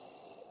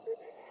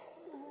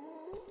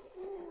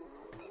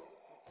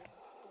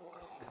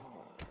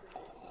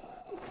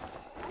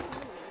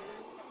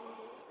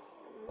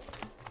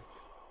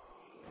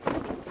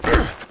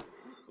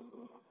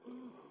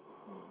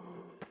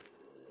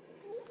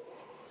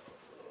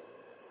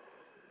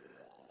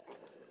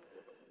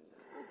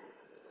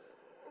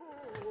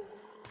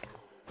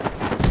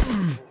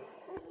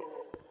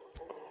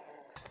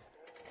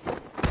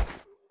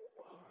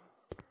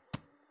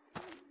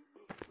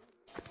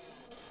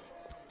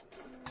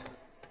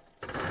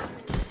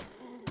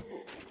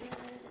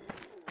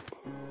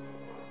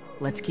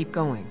 Let's keep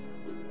going.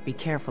 Be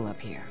careful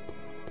up here.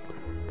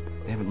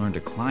 They haven't learned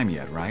to climb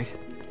yet, right?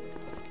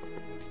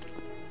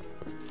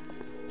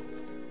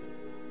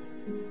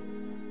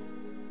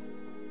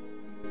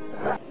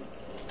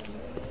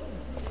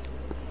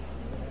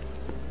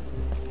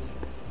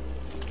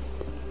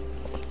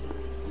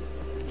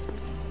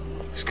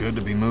 It's good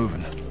to be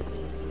moving.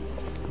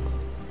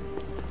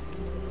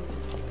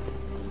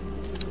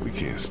 We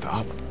can't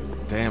stop.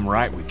 Damn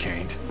right we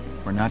can't.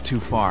 We're not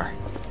too far.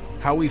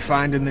 How we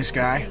finding this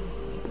guy?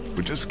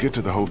 We just get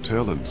to the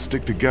hotel and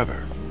stick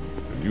together.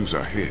 And use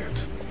our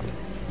heads.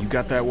 You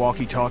got that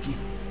walkie-talkie?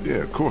 Yeah,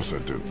 of course I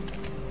do.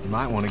 You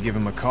might want to give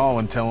him a call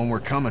and tell him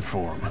we're coming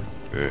for him.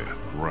 Yeah,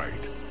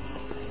 right.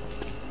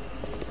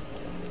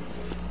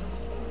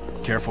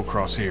 Careful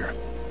cross here.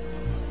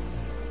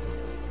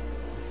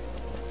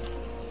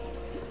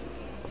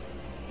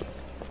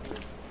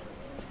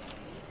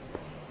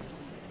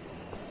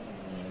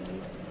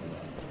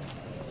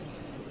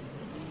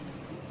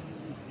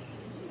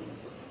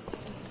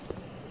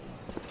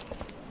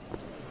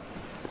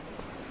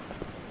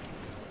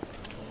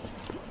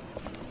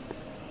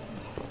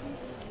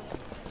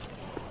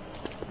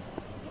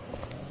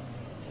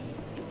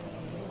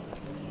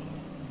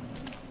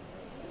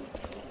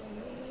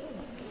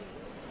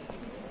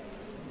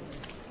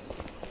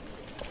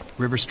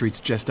 River Street's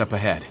just up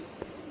ahead.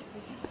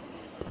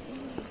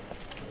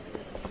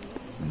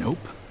 Nope.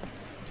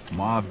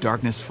 Maw of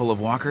darkness full of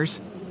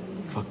walkers?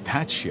 Fuck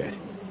that shit.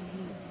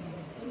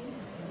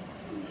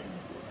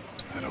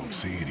 I don't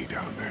see any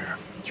down there.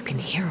 You can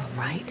hear them,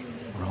 right?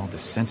 We're all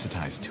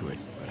desensitized to it,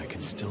 but I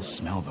can still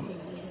smell them.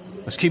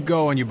 Let's keep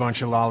going, you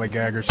bunch of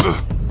lollygaggers.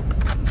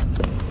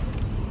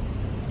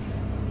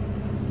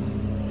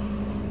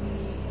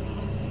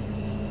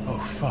 Oh,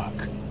 fuck.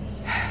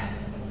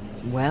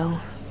 Well,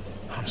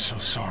 I'm so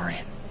sorry.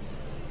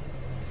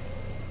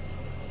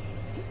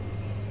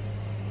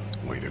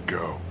 Way to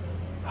go.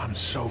 I'm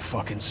so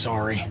fucking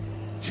sorry.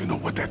 You know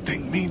what that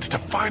thing means to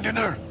finding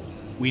her?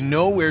 We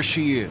know where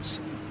she is.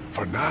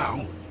 For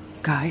now.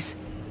 guys.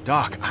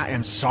 Doc, I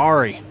am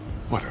sorry.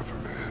 Whatever,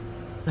 man.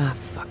 Ah,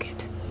 fuck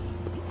it.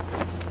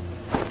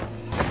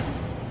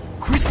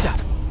 Krista!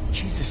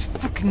 Jesus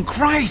fucking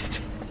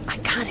Christ! I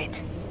got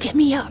it. Get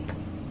me up.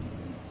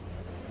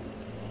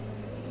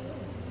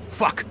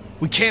 Fuck,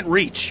 we can't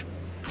reach.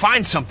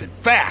 Find something,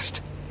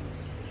 fast.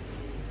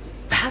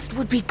 Fast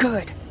would be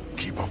good.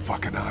 Keep a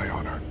fucking eye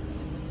on her.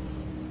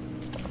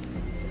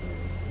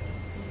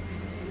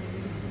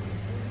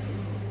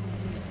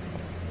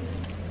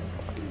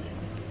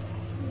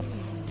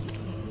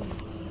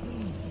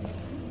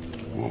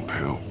 Won't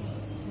help.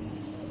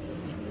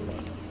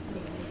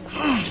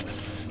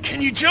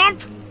 Can you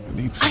jump? I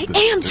need I something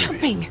am steady.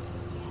 jumping.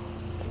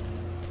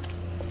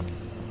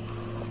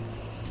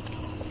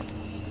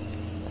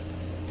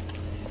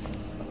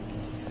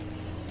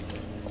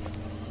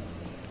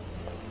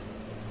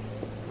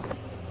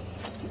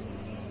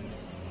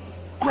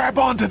 Grab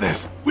onto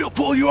this. We'll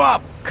pull you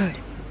up. Good.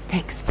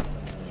 Thanks.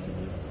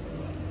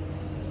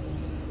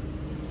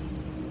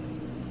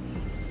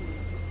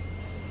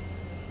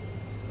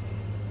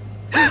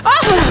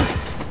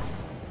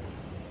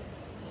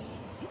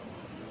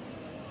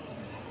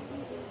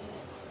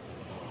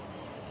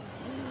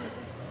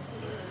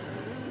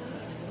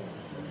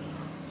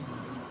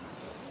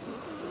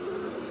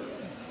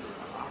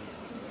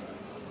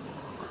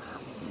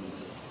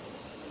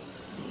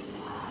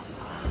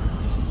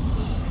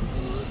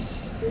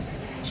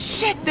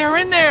 Shit, they're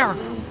in there!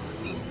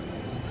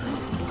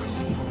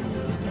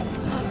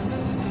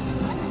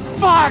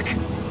 Fuck!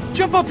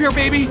 Jump up here,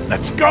 baby!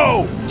 Let's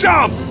go.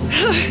 Jump.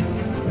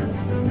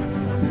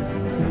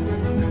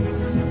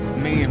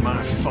 Me and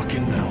my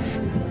fucking mouth.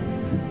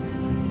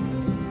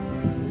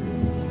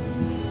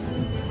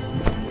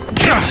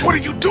 What are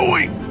you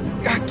doing?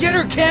 Get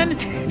her, Ken!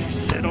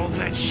 Just said all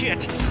that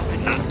shit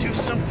and not do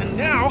something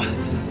now.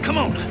 Come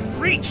on,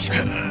 reach.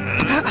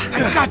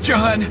 I got you,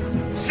 hun!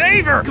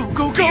 Save her!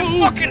 Go! Do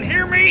you fucking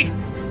hear me?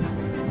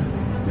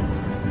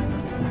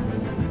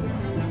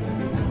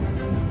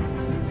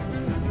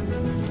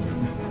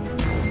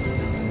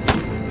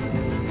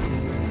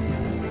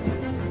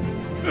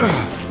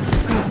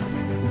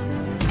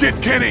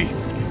 Get Kenny.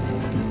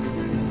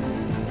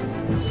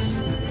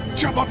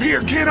 Jump up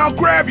here, Ken. I'll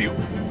grab you.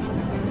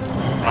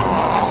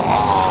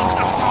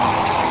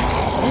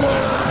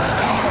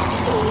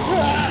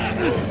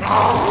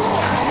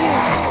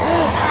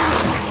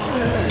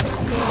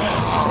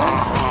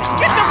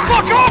 Get the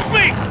fuck off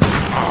me!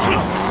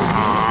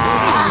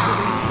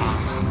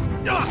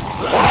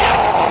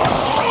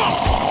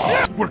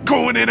 We're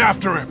going in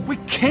after him. We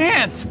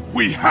can't!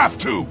 We have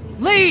to.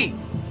 Lee!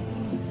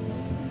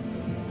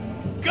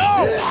 Go!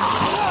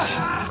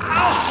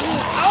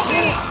 I'll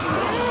be...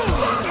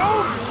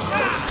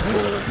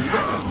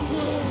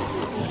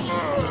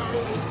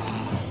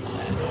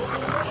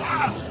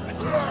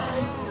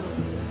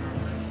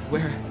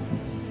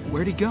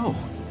 Where'd he go?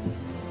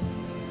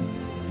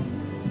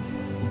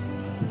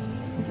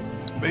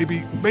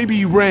 Maybe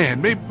he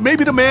ran.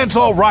 Maybe the man's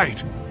all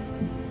right.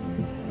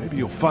 Maybe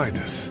he'll find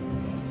us.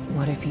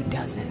 What if he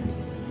doesn't?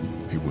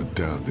 He went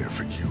down there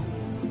for you.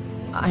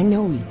 I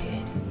know he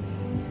did.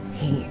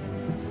 He...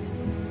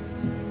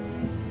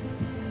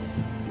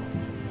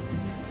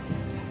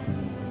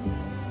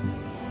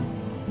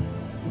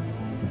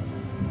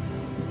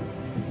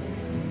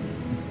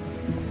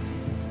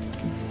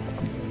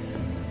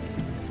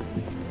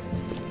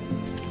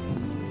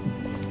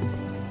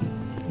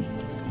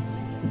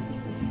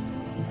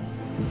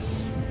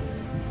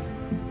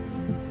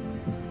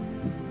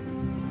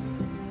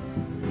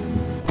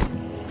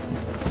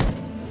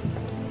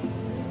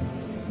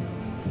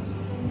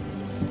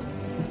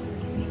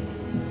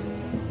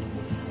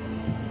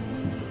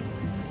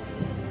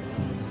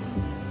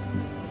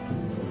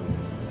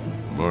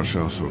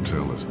 Marshall's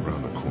hotel is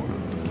around the corner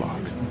of the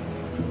block.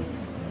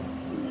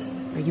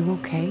 Are you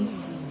okay?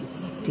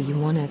 Do you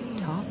want to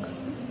talk?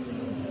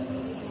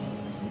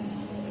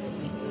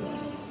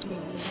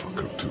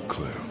 Fuck up too,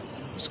 Clem.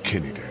 It's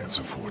Kenny to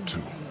answer for,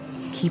 too.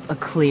 Keep a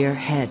clear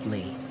head,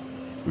 Lee.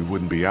 We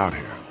wouldn't be out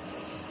here.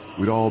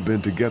 We'd all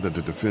been together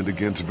to defend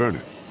against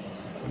Vernon.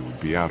 And we'd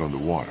be out on the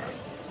water.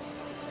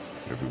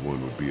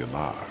 Everyone would be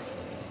alive.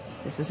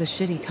 This is a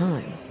shitty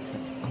time.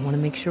 I want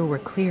to make sure we're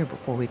clear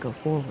before we go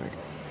forward.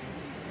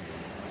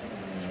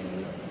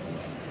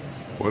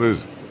 What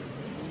is it?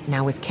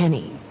 Now with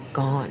Kenny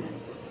gone,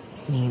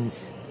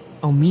 means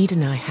Omid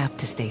and I have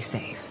to stay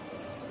safe.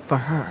 For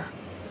her.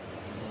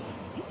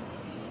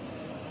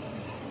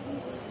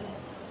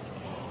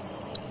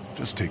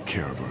 Just take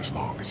care of her as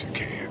long as you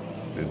can.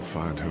 Then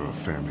find her a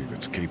family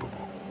that's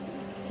capable.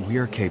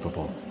 We're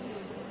capable.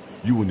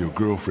 You and your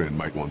girlfriend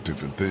might want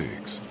different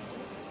things.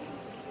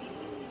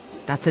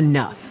 That's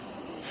enough.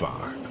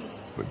 Fine,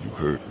 but you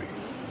heard me.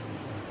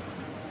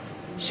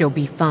 She'll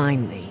be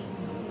fine, Lee.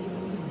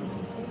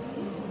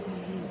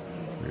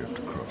 We have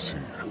to cross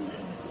here.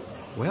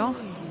 Well,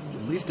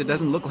 at least it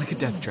doesn't look like a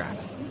death trap.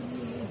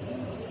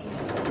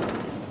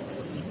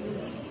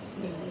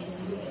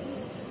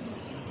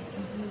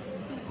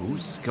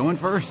 Who's going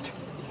first?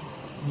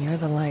 You're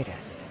the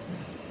lightest.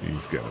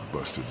 He's got a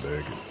busted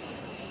leg,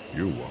 and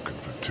you're walking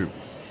for two.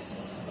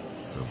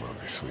 I'm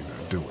obviously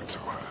not doing so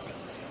hot.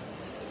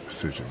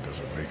 Decision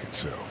doesn't make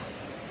itself.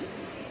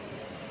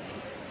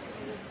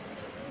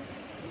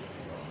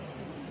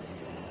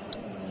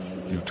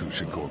 You two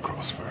should go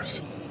across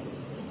first.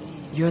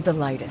 You're the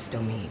lightest,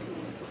 Omid.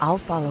 I'll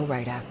follow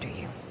right after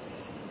you.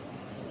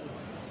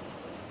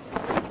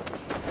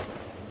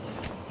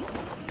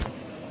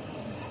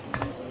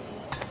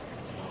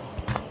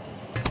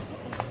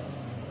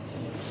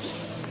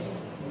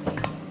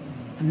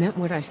 I meant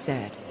what I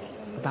said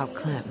about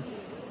Clem.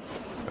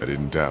 I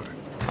didn't doubt it.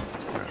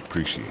 I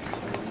appreciate it.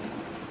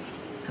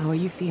 How are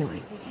you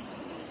feeling?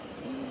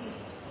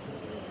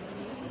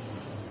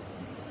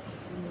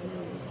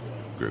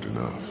 Good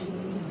enough.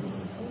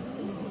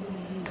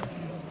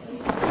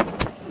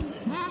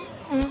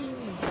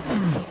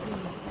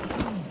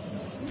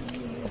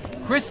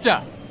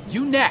 Krista,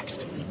 you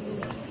next.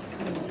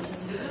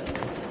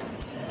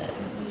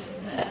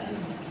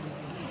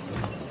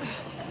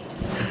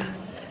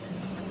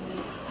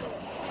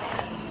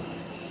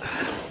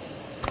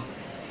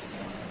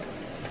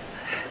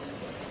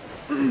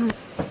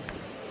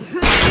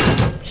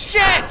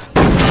 Shit!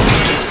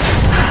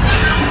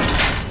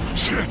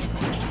 Shit!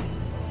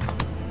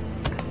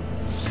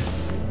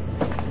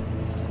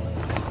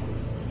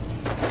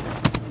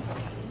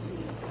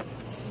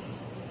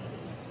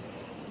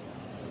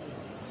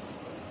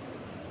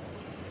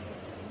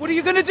 What are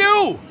you gonna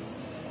do?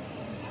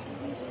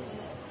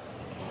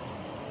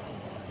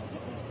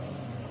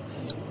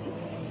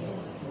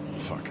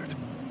 Fuck it.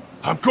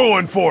 I'm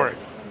going for it!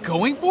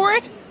 Going for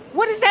it?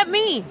 What does that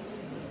mean?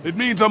 It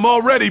means I'm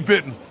already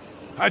bitten.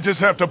 I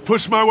just have to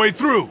push my way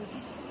through.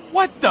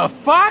 What the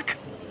fuck?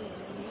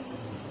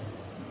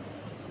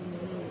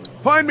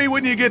 Find me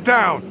when you get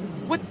down.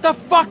 What the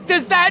fuck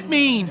does that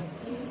mean?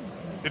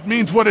 It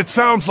means what it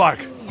sounds like.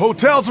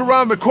 Hotel's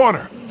around the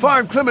corner.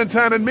 Find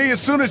Clementine and me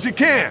as soon as you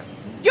can.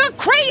 You're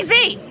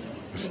crazy!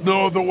 There's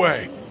no other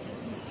way.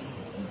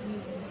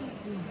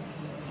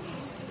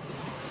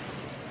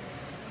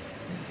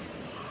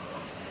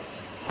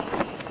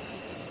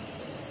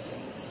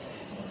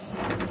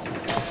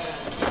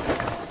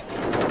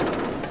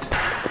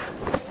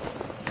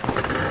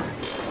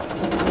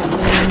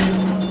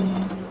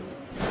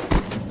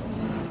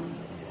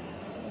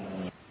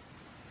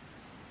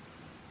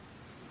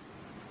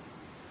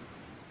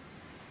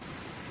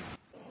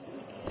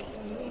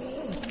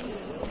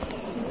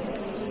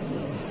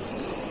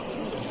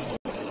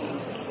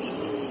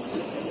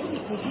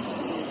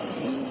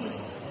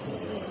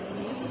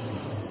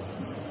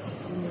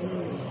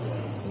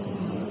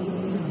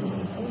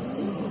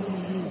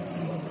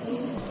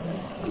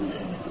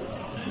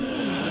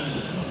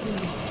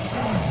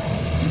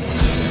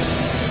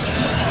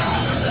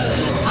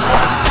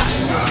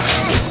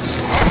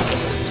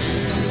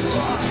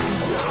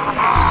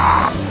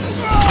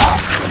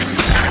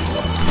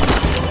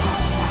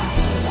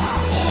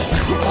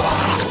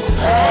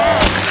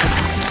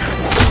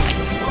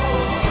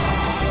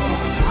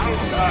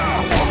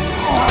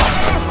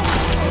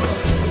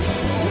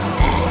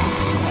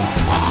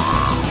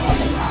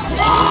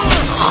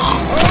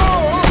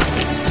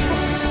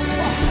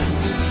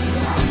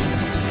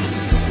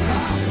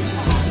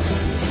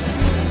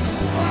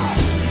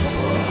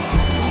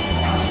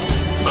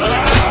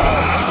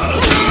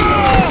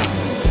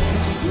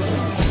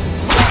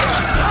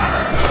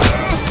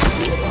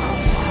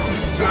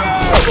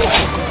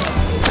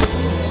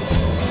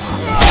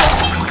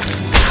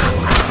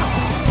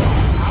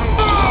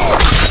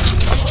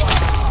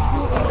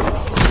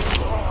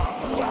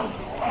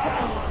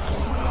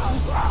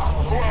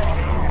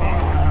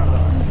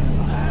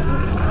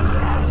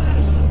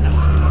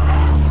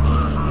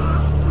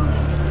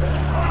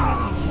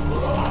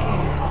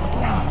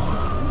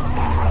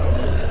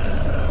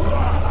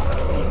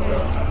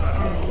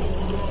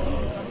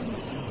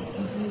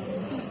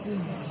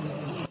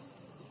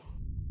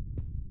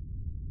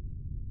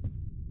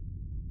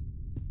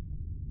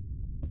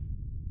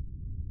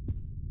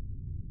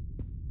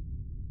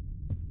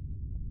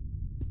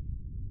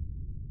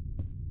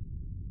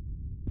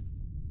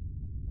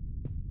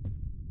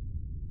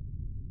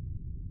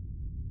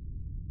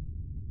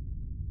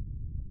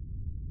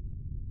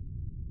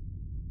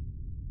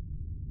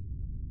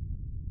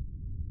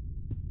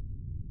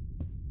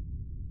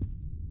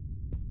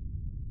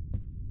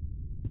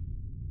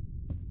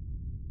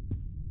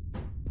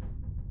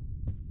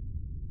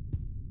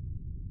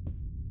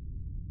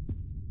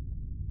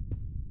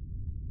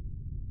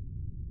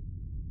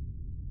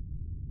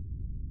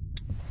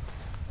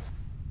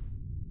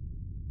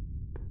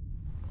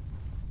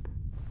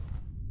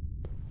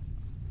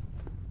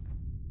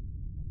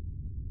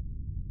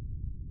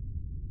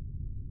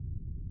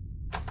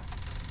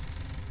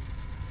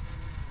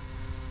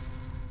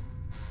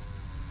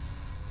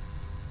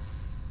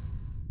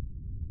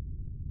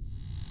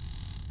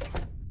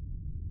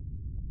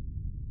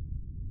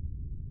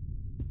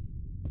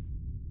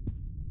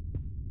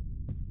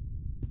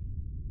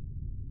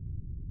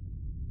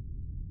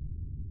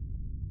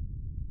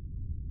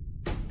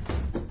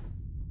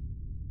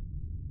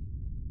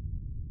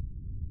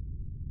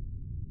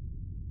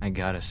 I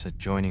got us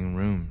adjoining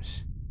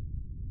rooms.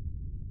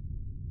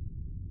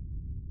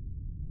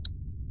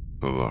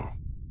 Hello.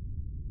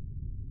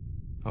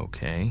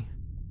 Okay.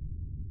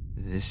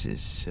 This is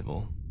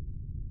civil.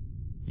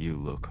 You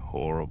look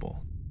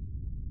horrible.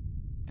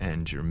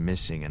 And you're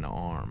missing an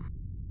arm.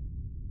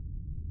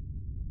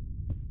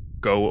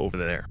 Go over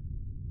there.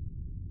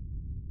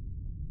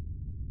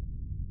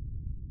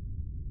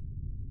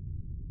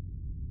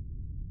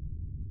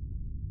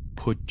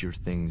 Put your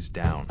things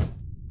down.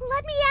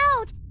 Let me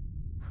out!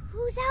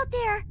 Who's out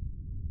there?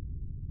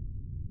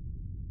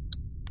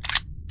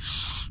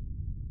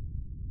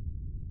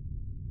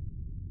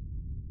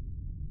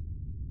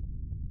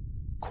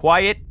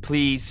 Quiet,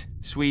 please,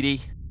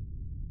 sweetie.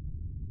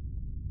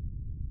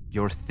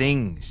 Your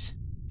things.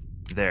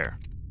 There.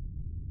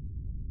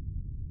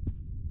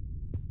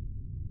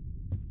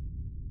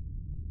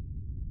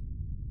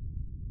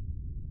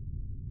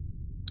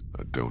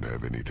 I don't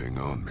have anything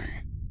on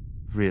me.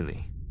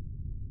 Really?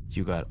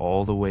 You got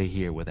all the way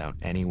here without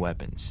any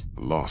weapons?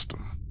 Lost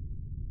them.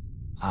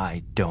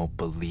 I don't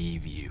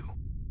believe you.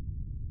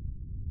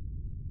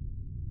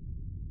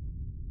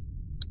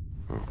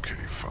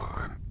 Okay,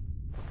 fine.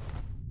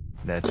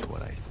 That's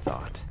what I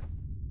thought.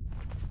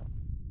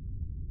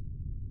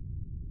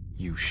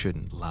 You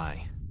shouldn't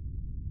lie.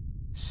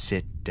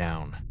 Sit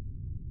down.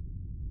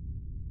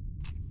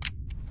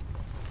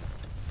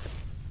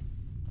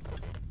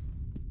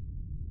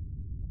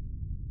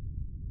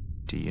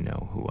 Do you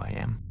know who I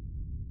am?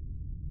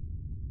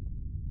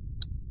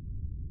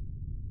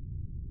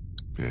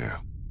 Yeah,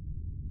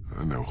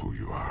 I know who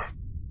you are.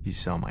 You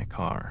saw my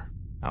car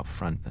out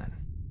front then.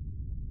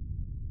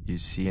 You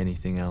see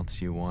anything else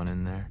you want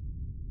in there?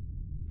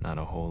 Not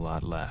a whole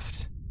lot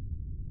left.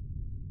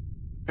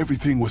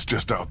 Everything was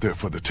just out there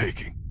for the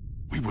taking.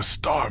 We were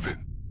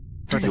starving.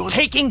 For the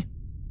taking?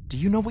 Do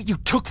you know what you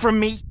took from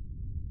me?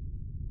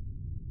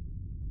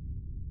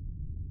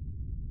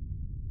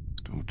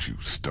 Don't you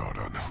start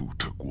on who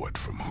took what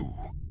from who.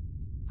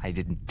 I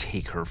didn't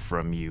take her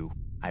from you.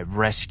 I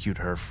rescued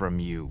her from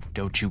you.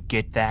 Don't you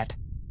get that?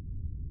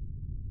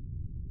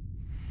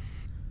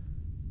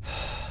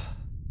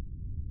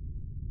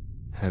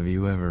 Have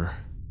you ever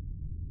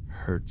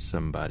hurt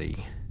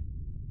somebody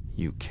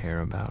you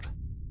care about?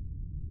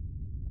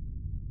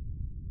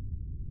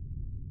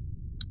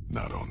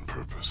 Not on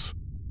purpose.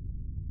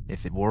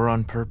 If it were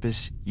on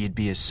purpose, you'd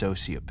be a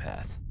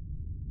sociopath.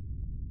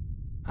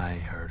 I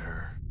hurt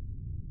her.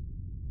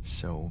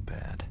 So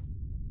bad.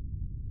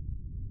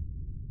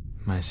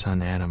 My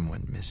son Adam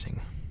went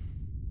missing.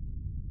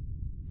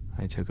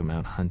 I took him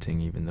out hunting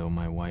even though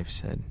my wife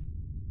said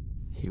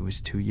he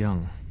was too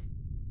young.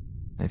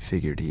 I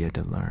figured he had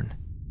to learn.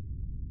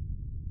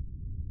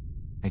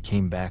 I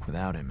came back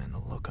without him and the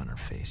look on her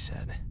face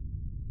said,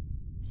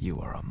 "You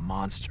are a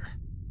monster."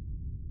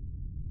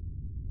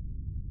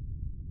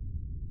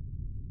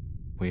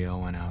 We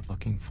all went out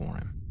looking for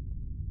him.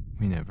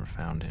 We never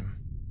found him.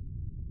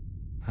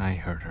 I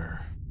hurt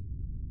her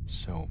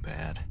so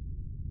bad.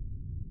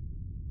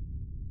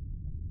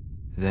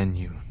 Then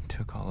you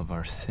took all of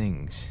our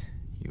things.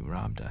 You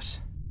robbed us.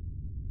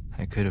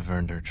 I could have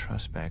earned her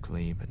trust back,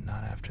 Lee, but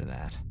not after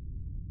that.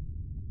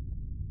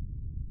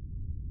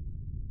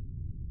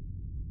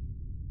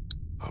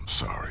 I'm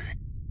sorry.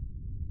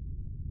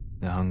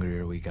 The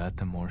hungrier we got,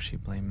 the more she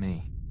blamed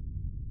me.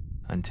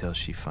 Until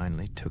she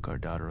finally took our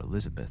daughter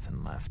Elizabeth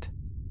and left.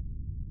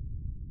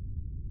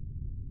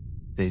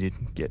 They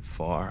didn't get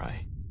far.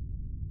 I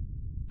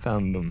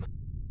found them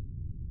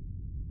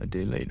a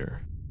day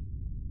later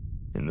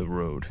in the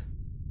road.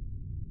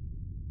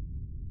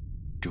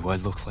 Do I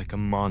look like a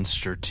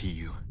monster to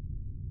you?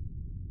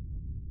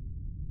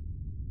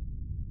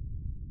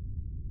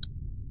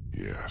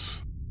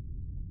 Yes.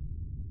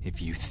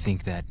 If you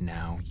think that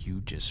now,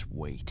 you just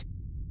wait.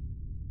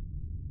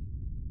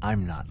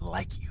 I'm not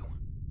like you.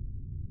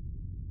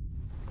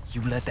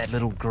 You let that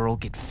little girl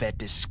get fed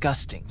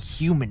disgusting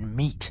human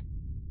meat.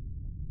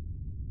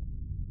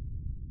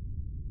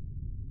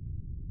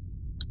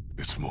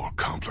 It's more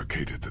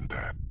complicated than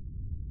that.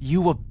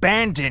 You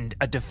abandoned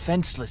a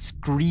defenseless,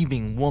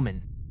 grieving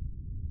woman.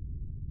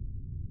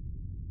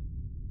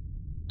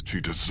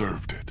 She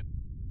deserved it.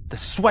 The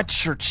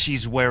sweatshirt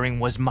she's wearing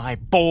was my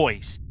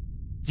boy's.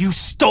 You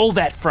stole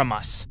that from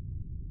us.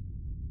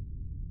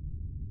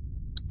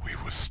 We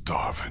were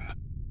starving.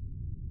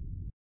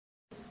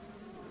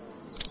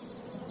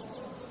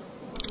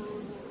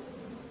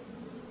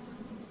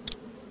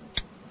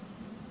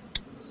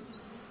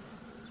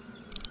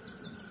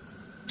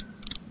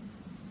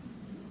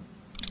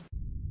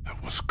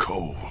 It was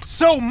cold.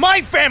 So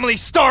my family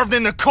starved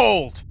in the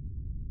cold!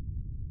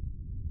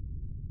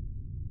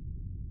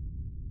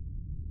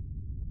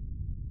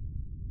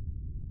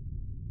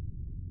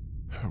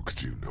 How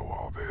could you know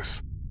all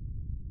this?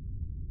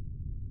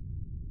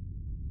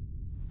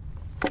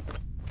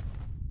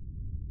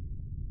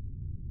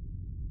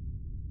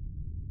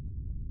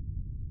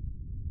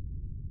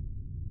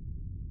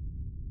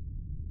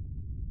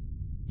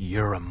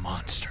 You're a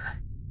monster.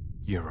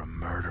 You're a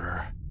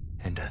murderer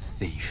and a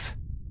thief.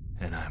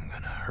 And I'm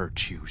gonna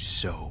hurt you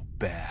so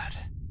bad.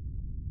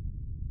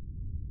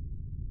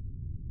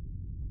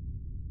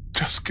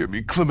 Just give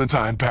me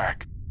Clementine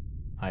back.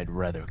 I'd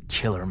rather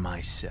kill her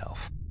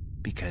myself,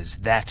 because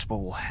that's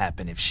what will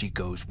happen if she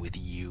goes with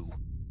you.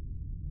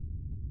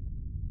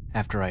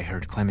 After I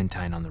heard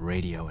Clementine on the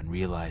radio and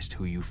realized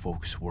who you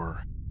folks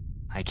were,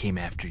 I came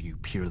after you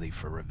purely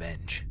for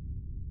revenge.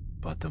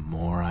 But the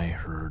more I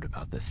heard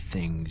about the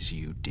things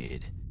you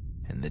did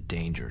and the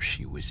danger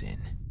she was in,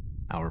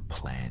 our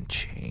plan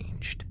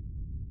changed.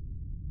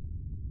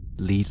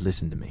 Lee,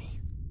 listen to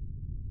me.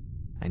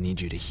 I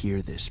need you to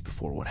hear this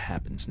before what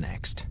happens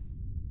next.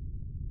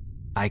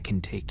 I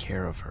can take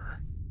care of her.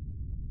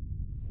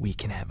 We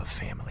can have a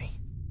family.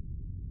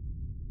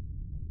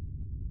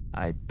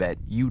 I bet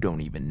you don't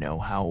even know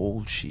how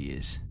old she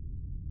is.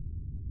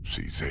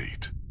 She's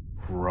 8.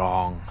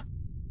 Wrong.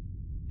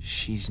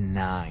 She's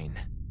 9.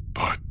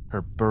 But...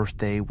 Her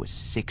birthday was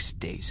 6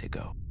 days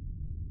ago.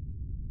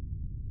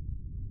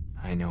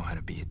 I know how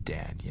to be a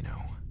dad, you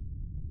know.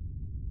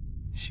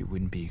 She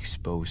wouldn't be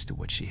exposed to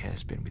what she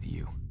has been with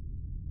you.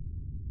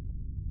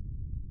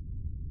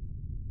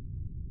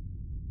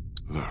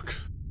 Look,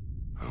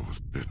 I was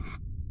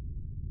bitten.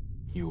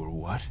 You were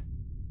what?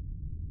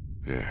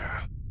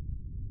 Yeah.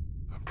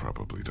 I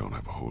probably don't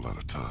have a whole lot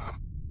of time.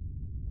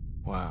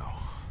 Wow.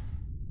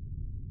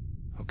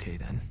 Okay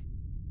then.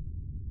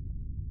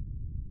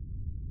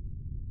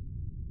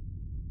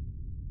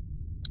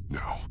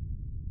 No,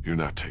 you're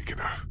not taking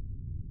her.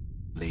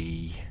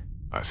 Lee.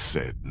 I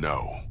said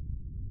no.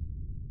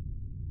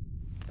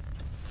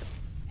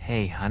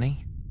 Hey,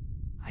 honey.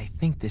 I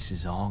think this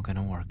is all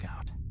gonna work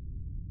out.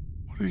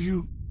 What are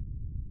you...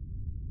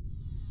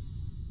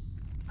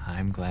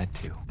 I'm glad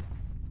too.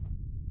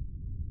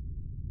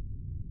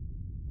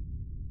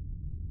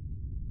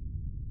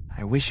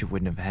 I wish it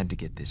wouldn't have had to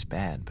get this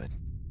bad, but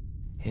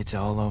it's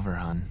all over,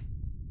 hon.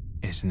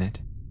 Isn't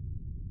it?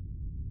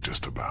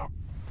 Just about.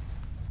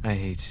 I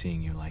hate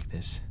seeing you like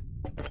this.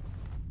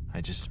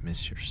 I just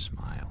miss your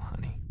smile,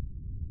 honey.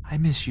 I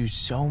miss you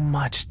so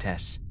much,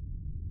 Tess.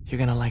 You're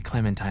gonna like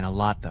Clementine a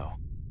lot, though.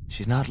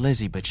 She's not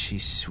Lizzie, but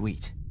she's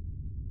sweet.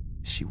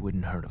 She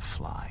wouldn't hurt a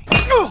fly.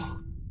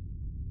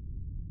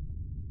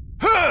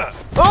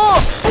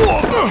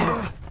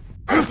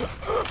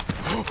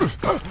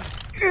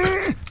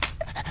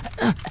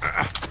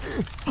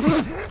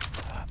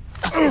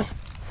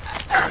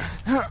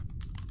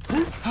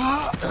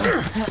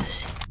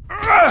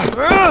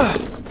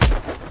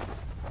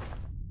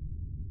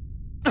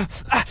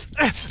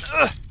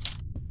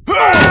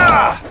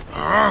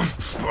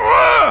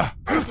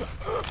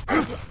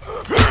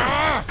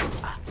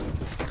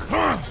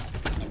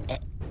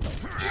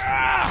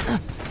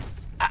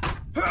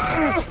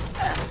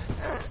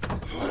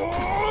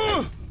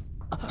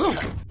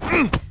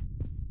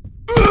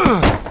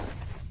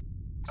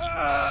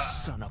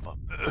 Son of a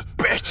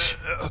bitch!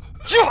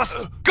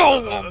 Just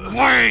go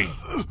away!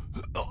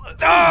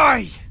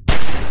 Die!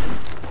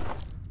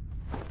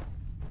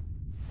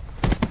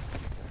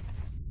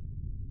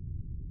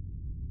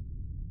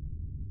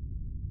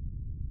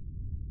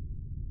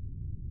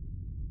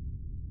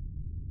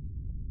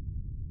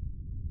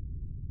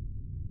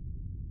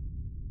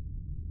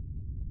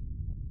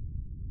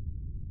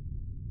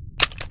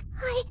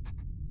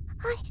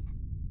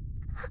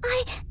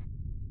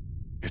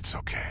 It's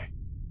okay.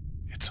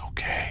 It's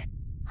okay.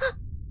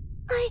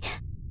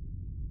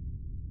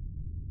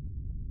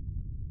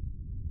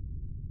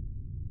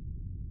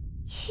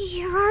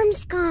 Your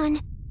arm's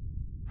gone.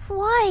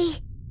 Why?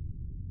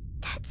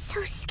 That's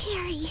so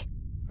scary.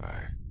 I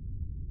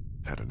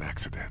had an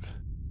accident.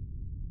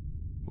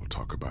 We'll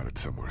talk about it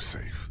somewhere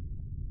safe.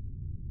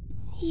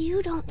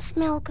 You don't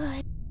smell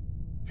good.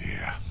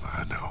 Yeah,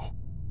 I know.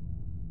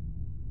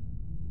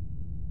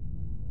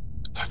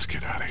 Let's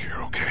get out of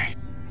here, okay?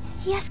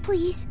 Yes,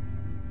 please.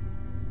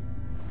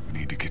 We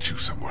need to get you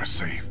somewhere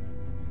safe.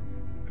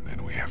 And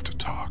then we have to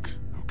talk,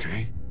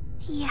 okay?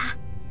 Yeah.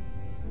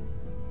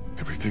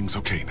 Everything's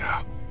okay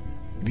now.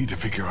 We need to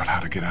figure out how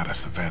to get out of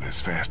Savannah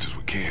as fast as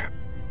we can.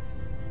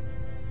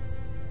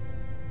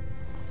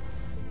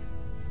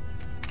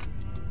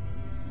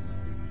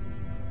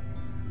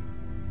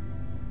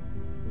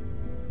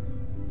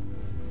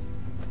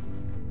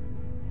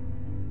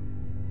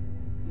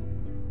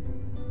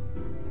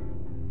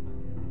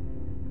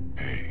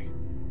 Hey.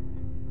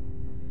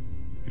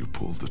 You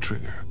pulled the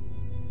trigger.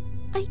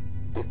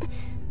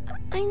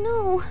 I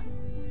know.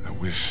 I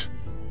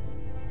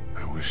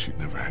wish you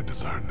never had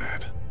to learn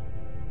that.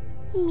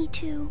 Me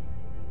too.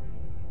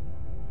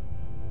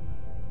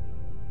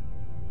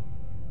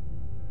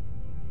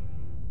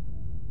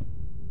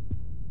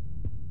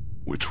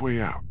 Which way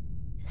out?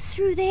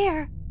 Through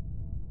there.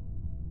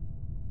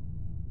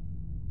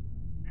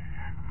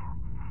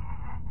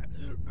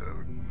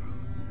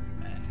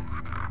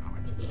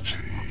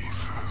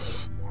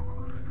 Jesus.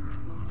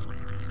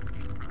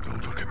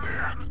 Don't look in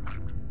there.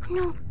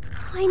 No,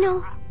 I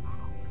know.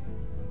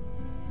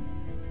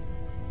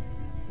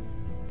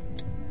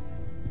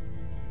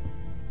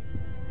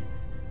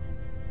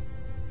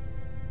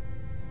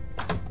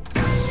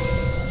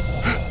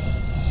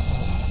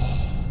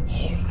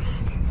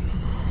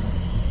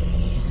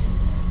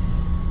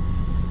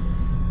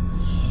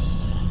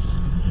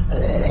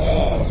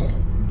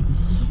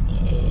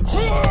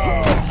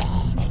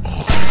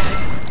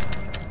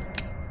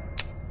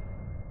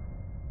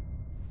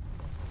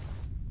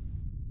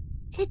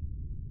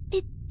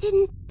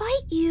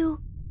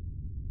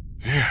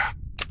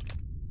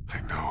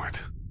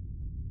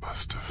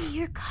 must have...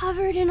 You're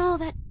covered in all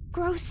that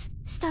gross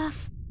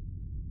stuff.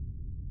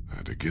 I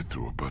had to get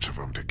through a bunch of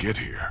them to get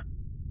here.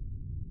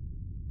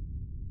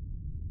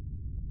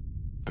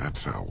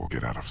 That's how we'll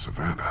get out of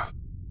Savannah.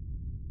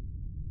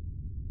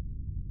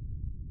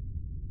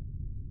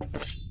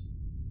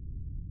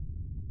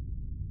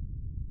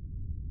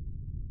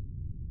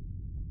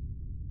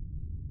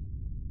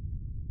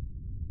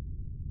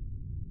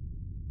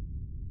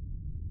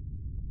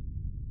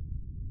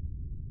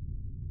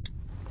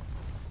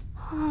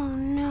 Oh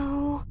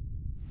no.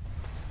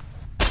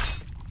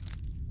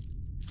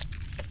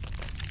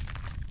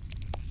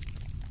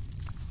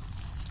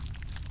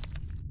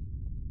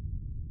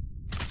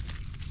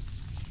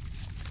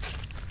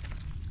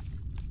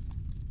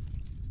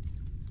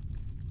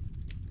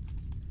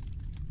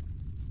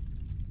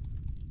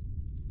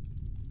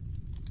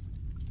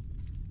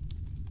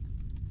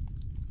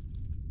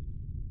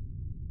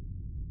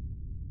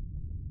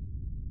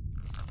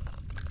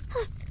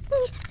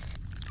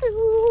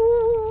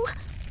 Ooh.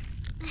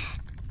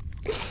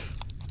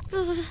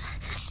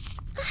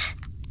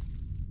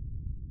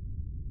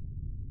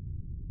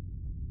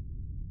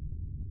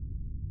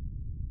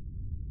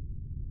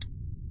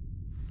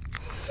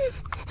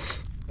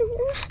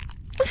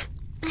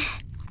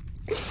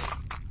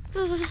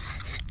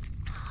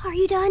 Are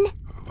you done?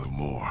 A little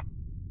more.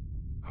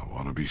 I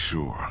want to be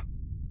sure.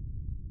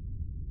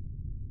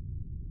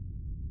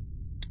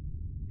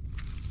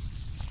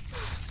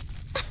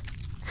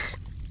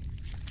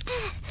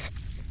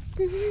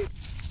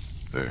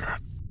 There.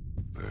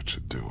 That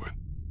should do it.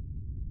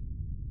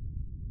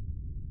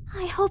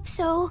 I hope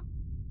so.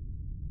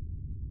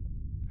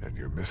 And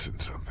you're missing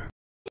something.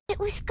 It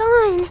was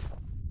gone.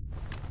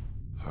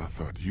 I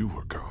thought you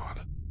were gone.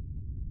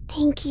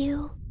 Thank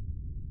you.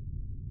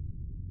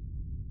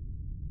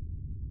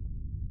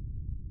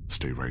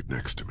 Stay right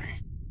next to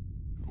me.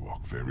 And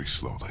walk very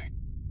slowly.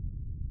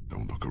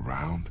 Don't look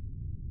around.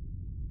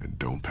 And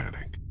don't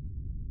panic.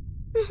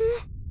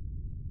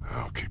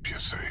 I'll keep you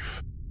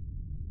safe.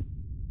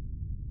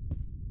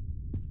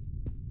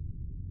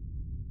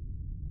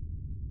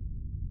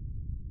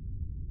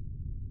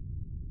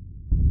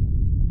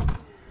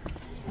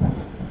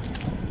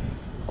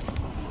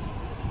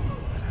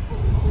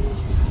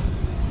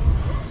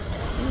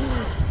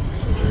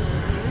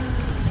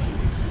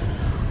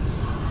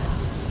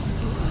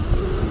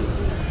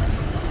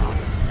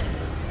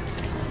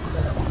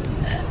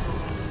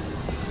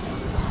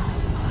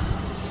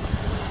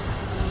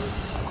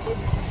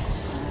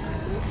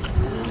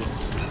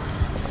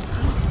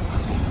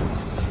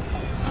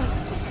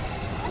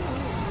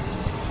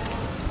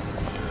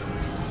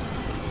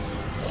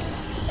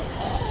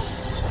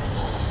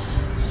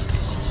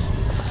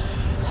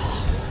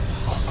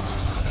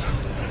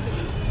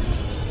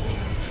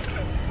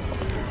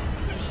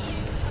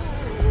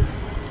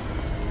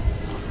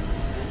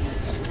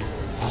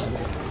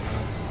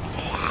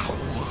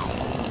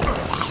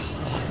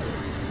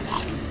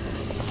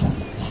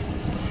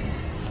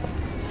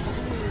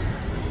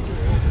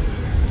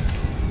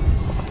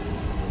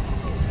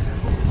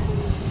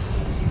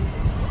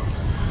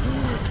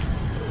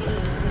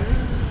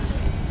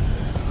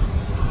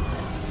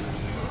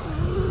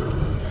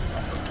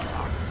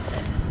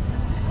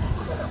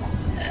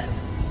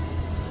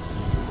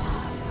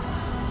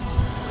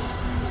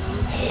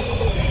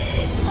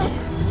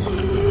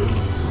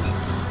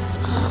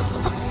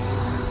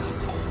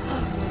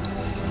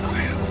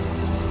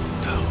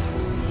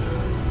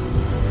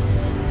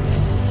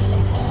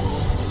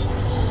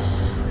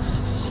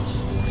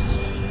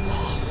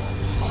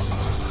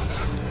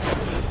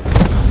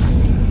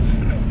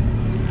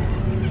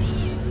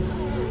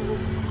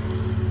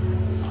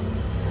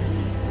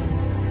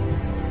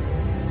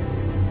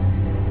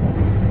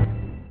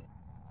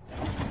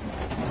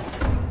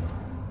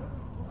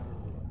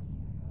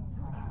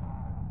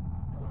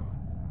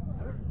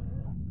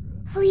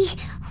 Lee,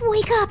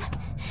 wake up!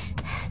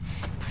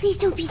 Please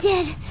don't be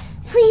dead.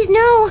 Please,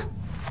 no!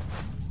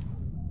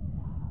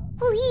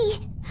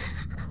 Lee,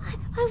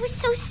 I was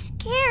so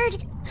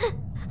scared.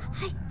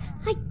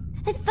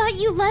 I thought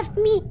you left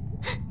me.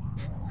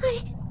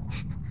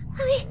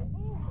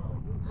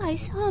 I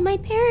saw my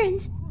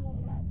parents.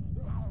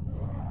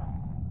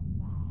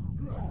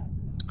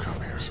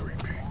 Come here, sweet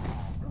pea.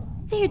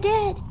 They're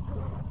dead.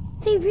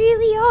 They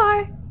really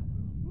are.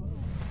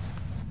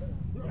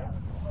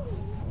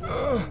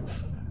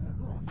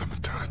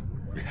 Clementine,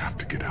 we have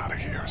to get out of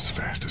here as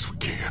fast as we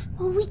can.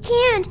 Well, we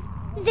can't.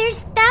 There's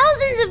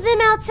thousands of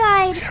them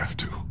outside. We have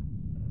to.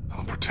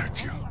 I'll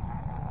protect you.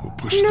 We'll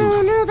push through No,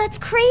 them. no, that's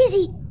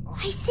crazy.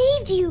 I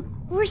saved you.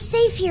 We're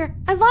safe here.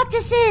 I locked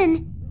us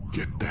in.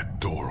 Get that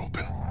door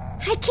open.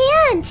 I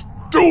can't.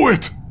 Do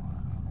it!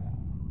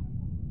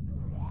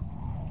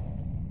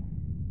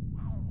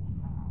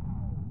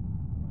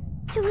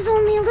 It was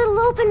only a little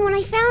open when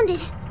I found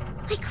it.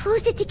 I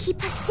closed it to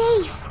keep us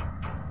safe.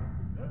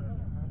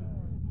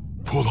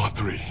 Pull on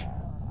 3.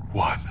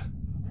 1,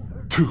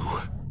 2,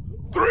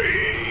 3!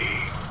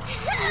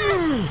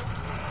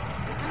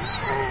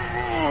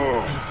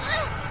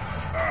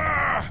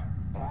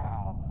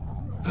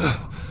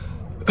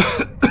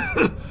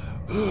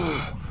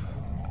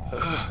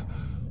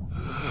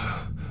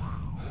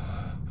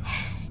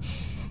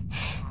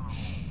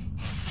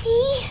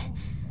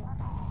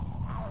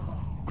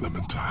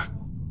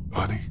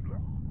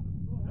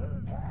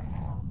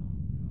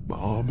 My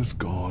arm is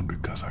gone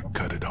because I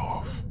cut it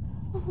off.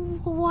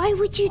 Why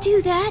would you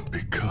do that?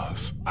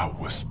 Because I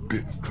was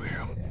bitten,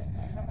 Clem.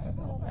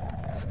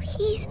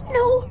 Please,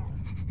 no.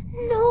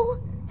 No.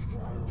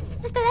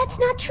 That's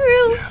not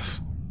true.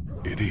 Yes,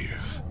 it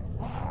is.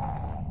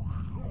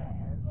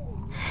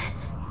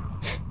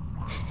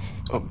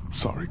 I'm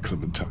sorry,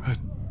 Clementine.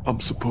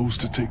 I'm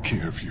supposed to take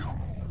care of you.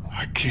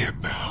 I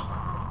can't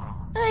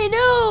now. I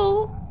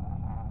know.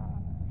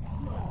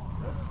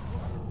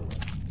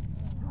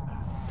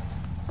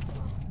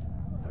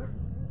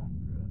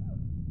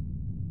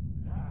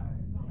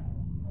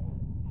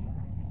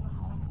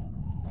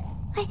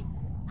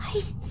 I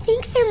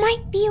think there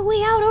might be a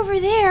way out over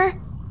there.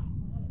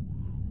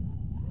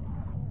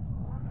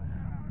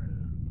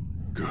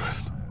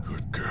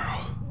 Good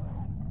girl.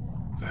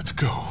 Let's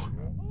go.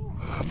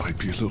 I might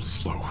be a little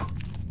slow.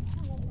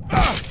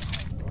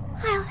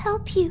 I'll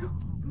help you.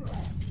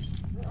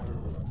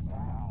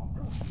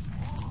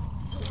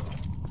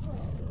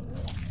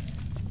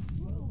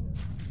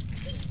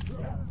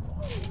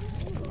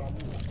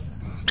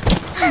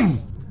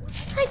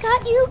 I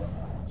got you.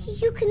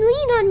 You can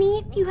lean on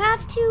me if you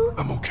have to.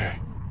 I'm okay.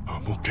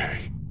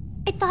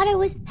 I thought I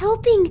was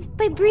helping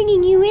by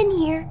bringing you in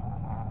here.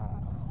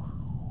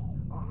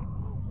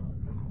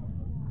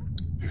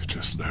 You're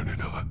just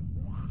learning on.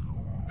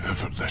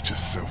 Never let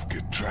yourself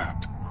get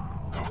trapped,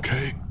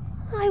 okay?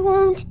 I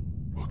won't.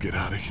 We'll get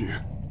out of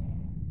here.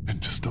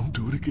 And just don't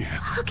do it again.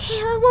 Okay,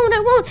 I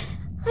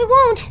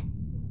won't.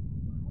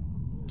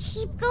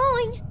 Keep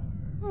going.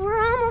 We're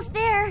almost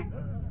there.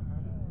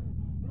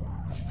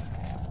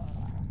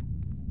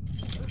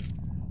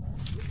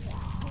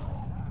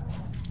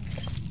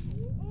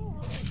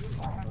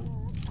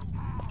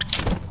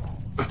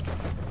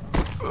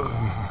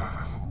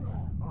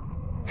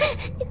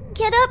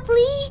 Get up,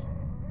 Lee.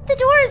 The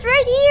door is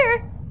right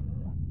here.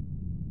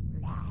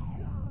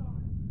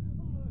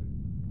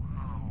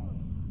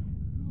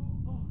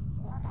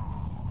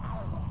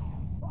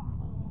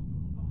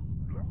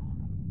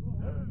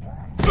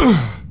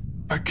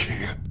 I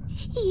can't.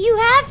 You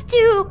have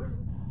to.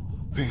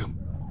 Liam,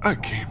 I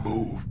can't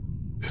move.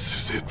 This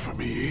is it for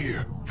me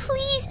here.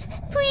 Please,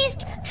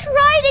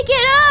 try to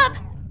get up.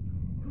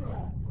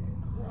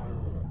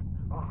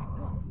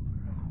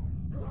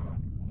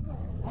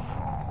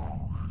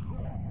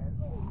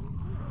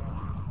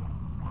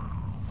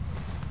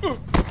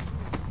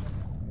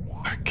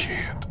 I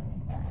can't.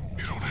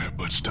 You don't have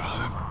much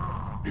time.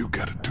 You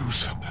gotta do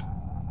something.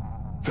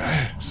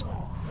 Fast.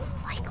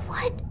 Like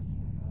what?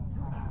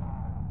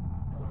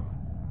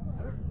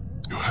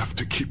 You have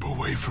to keep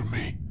away from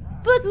me.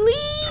 But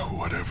Lee... Do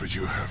whatever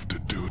you have to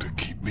do to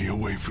keep me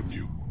away from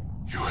you.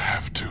 You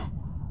have to.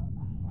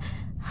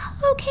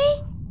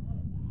 Okay.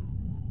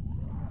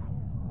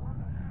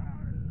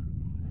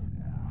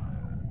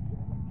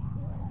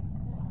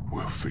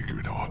 We'll figure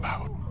it all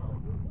out.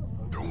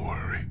 Don't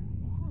worry.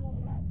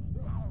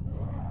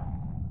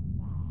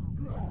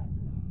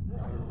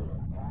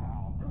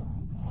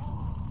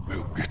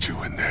 We'll get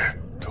you in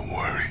there. Don't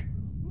worry.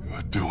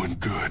 You're doing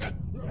good.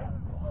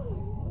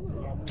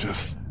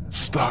 Just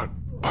start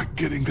by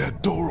getting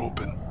that door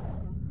open.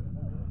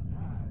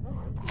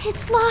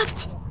 It's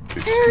locked.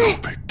 It's no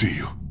big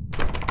deal.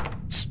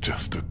 It's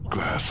just a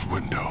glass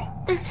window.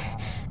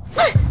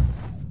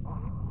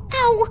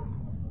 Ow!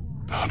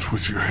 Not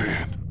with your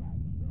hand.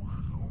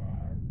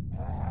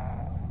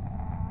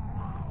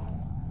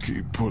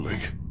 Keep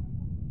pulling.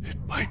 It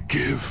might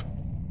give.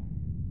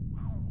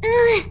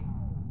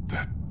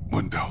 That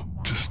window,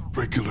 just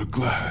regular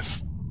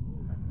glass.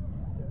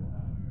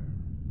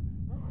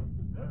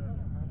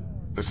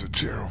 There's a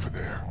chair over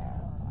there.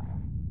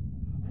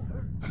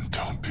 And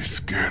don't be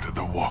scared of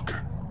the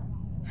walker.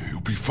 You'll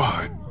be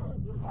fine.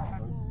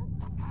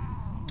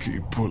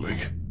 Keep pulling.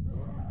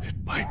 It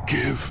might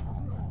give.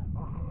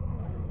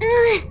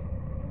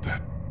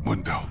 That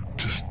window,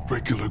 just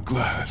regular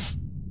glass.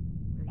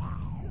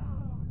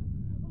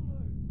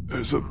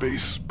 There's a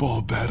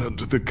baseball bat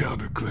under the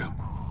counter, Clem.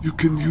 You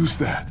can use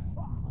that.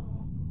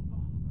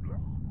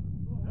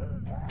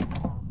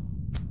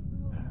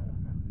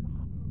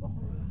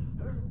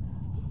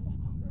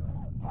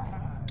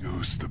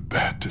 Use the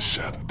bat to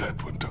shatter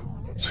that window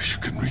so you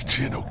can reach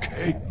in,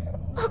 okay?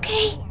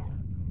 Okay.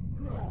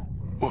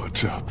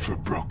 Watch out for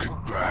broken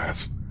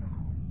glass.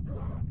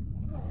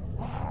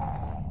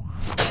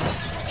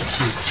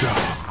 Good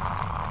job.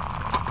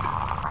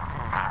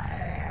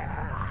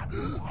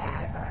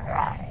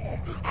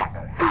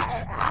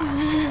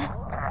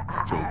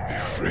 Don't be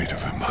afraid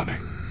of him, honey.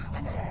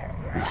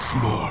 You're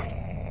smart.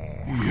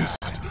 He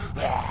isn't.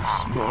 You're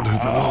smarter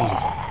than all of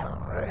them.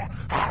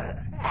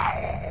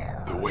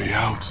 The way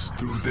out's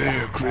through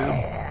there,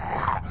 Clem.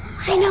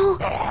 I know.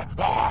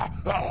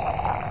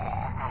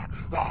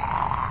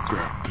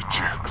 Grab the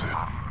chair, Clem.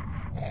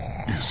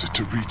 Use it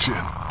to reach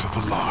in to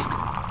the lock.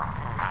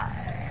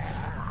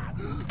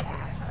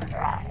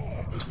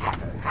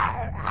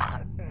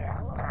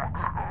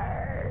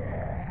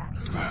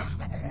 Clem,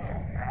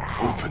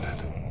 open it.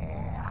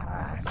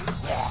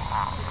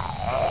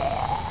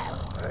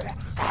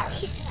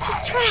 He's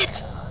trapped.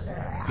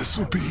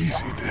 This'll be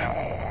easy then.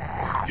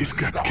 He's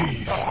got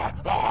keys.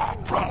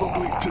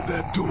 Probably to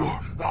that door.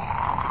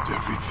 And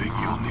everything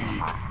you'll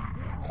need.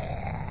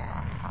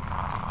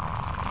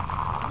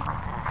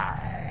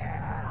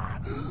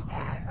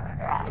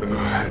 There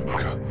are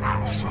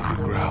handcuffs on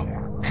the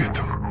ground. Get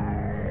them.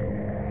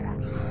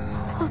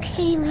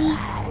 Okay, Lee.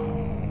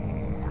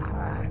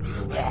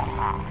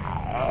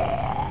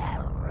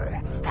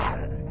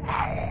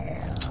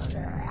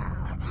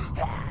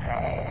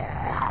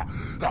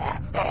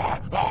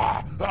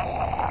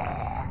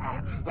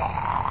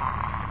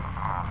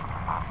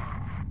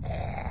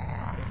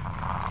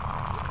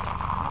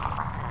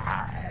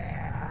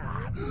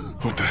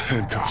 Put the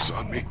handcuffs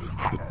on me.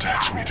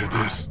 Attach me to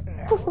this.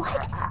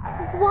 What?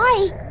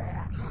 Why?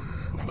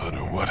 No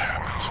matter what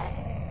happens,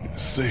 you're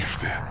safe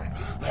then.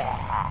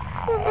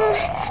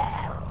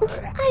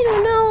 I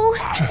don't know.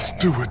 Just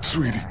do it,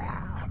 sweetie.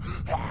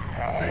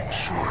 Make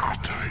sure they're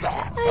tight.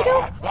 I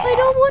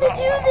don't want to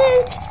do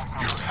this.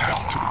 You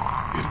have to.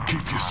 It'll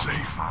keep you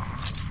safe.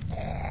 You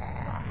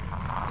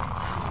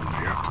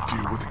only have to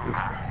deal with him.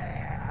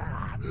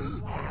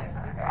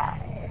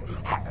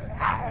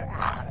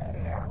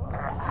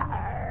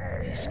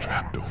 He's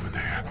trapped over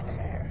there.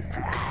 If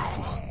you're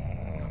careful,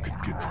 you can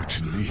get what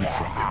you need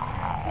from him.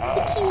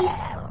 The keys,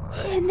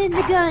 and then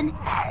the gun.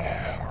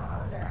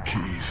 The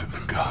keys and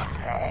the gun.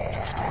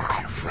 Just don't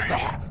be afraid.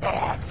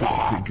 If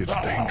anything gets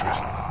dangerous,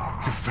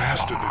 you're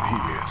faster than he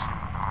is.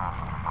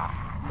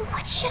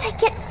 What should I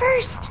get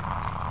first?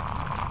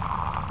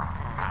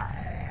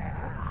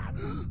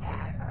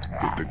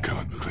 Get the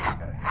gun, Clem.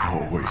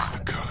 Always the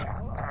gun.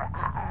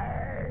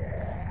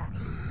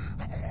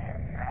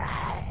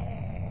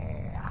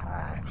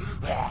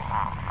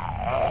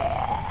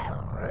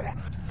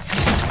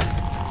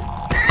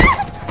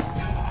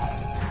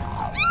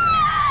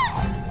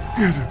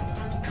 Get him!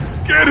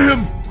 Get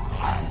him!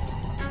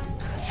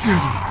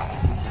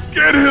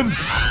 Get him!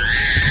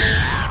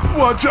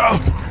 Watch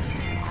out!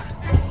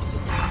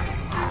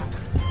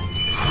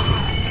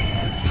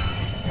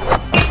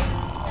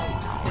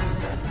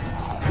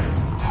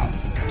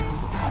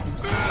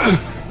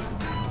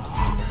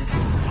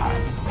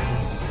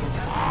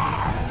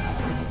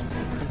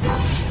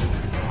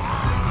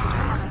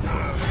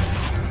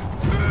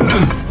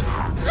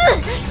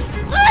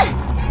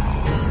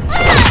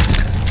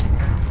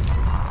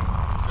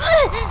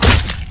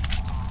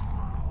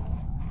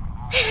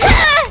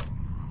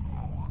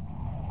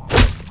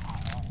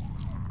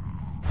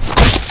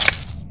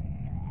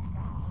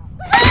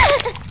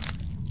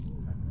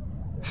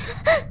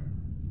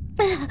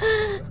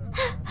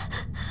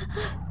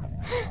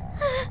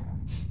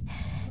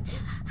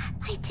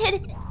 I did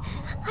it.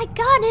 I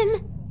got him.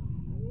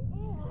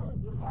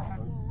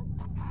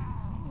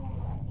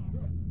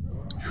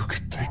 You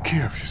can take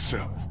care of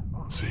yourself.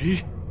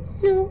 See?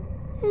 No,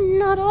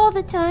 not all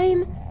the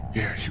time.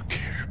 Yeah, you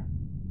can.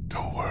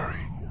 Don't worry.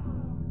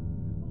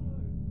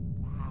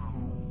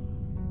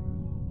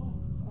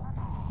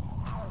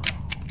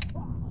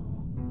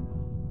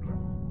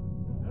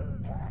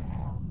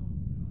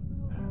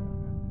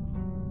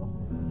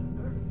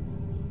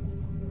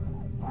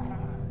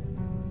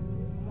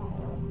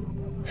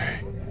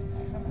 Hey.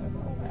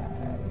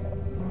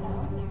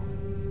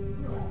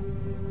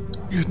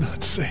 You're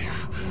not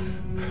safe.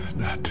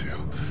 Not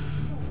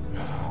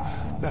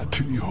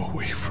till you're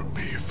away from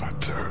me if I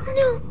turn.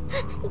 No,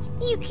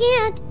 you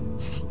can't.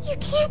 You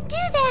can't do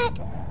that.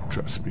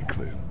 Trust me,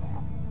 Clem.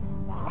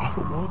 I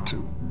don't want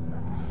to.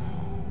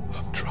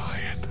 I'm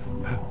trying.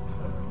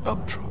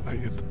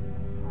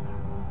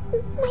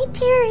 My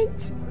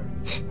parents.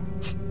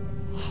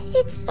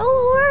 It's so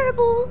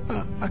horrible.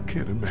 I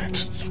can't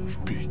imagine,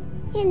 sweet pea.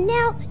 And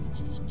now,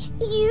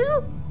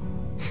 you?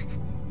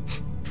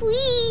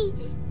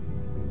 Please.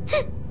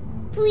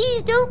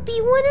 Please don't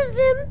be one of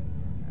them.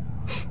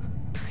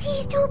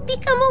 Please don't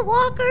become a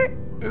walker.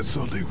 There's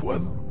only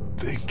one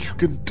thing you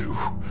can do.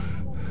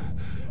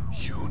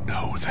 You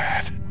know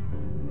that.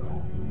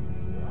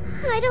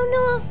 I don't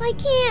know if I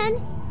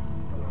can.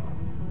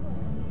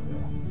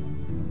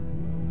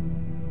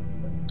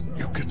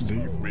 You can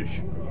leave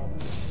me.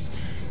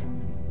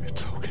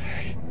 It's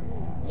okay.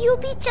 You'll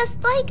be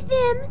just like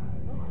them.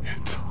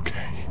 It's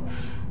okay.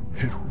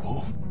 It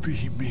won't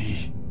be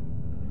me.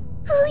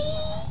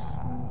 Lee.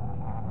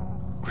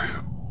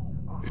 Clem,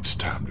 it's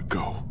time to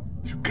go.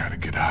 You gotta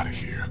get out of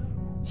here.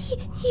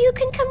 You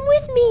can come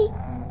with me.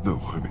 No,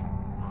 honey.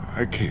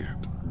 I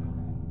can't.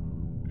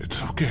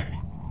 It's okay.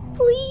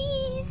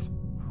 Please.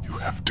 You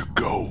have to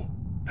go.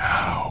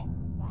 Now.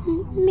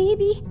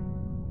 Maybe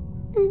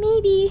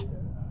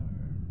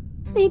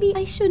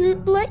I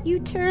shouldn't let you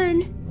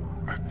turn.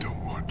 I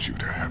don't want you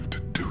to have to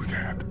do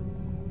that.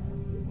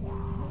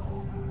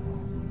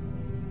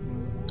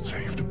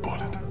 Save the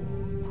bullet.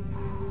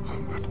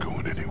 I'm not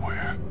going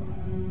anywhere.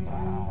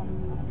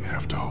 You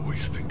have to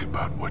always think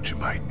about what you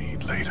might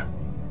need later.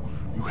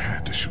 You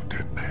had to shoot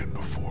that man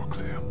before,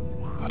 Clem.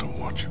 I don't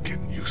want you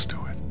getting used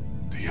to it.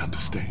 Do you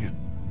understand?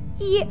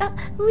 Yeah,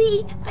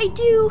 Lee, I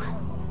do.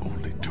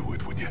 Only do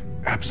it when you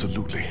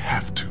absolutely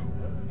have to.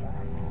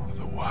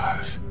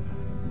 Otherwise,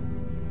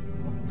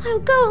 I'll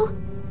go.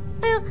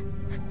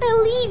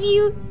 I'll leave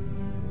you.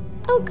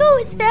 I'll go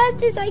as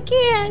fast as I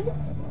can.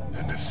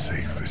 And as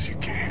safe as you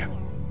can.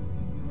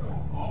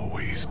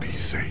 Always be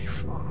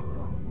safe.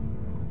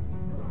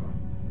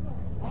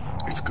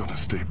 It's gonna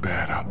stay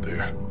bad out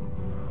there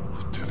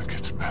until it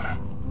gets better.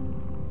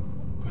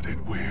 But it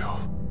will.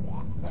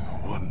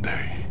 One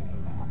day.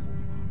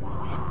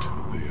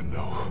 Until then,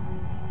 though,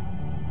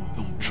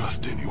 don't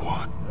trust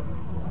anyone.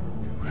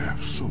 You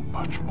have so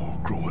much more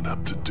growing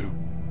up to do.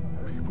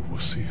 People will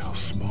see how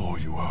small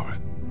you are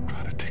and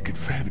try to take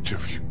advantage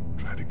of you.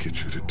 Try to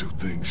get you to do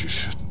things you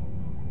shouldn't.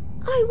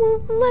 I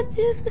won't let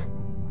them.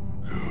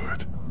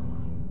 Good.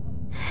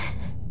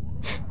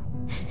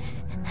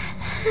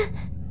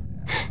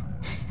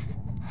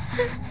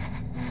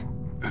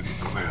 And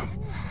Clem.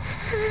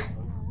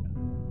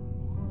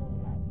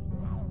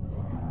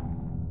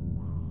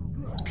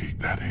 Keep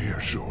that hair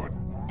short.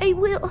 I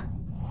will.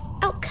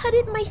 I'll cut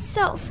it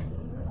myself.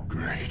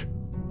 Great.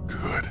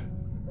 Good.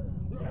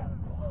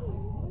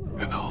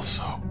 And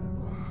also...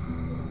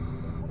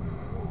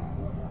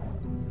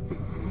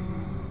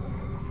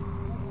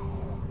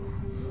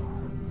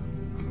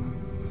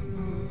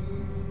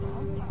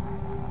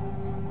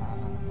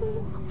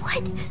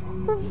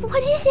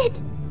 What is it?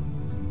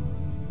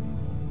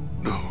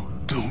 No,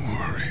 don't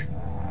worry.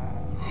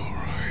 All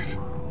right.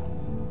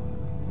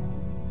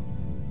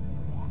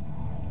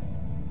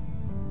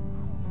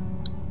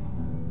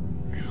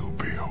 You'll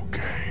be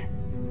okay.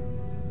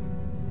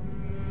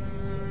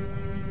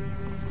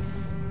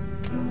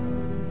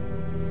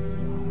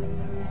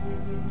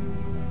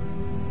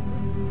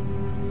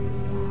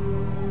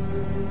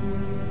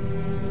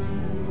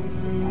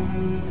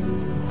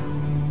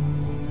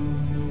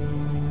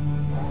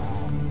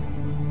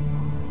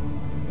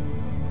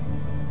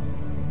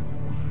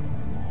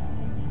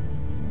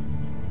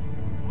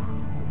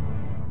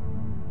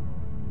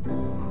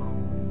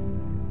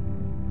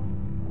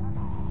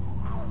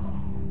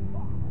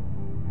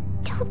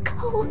 Don't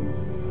go.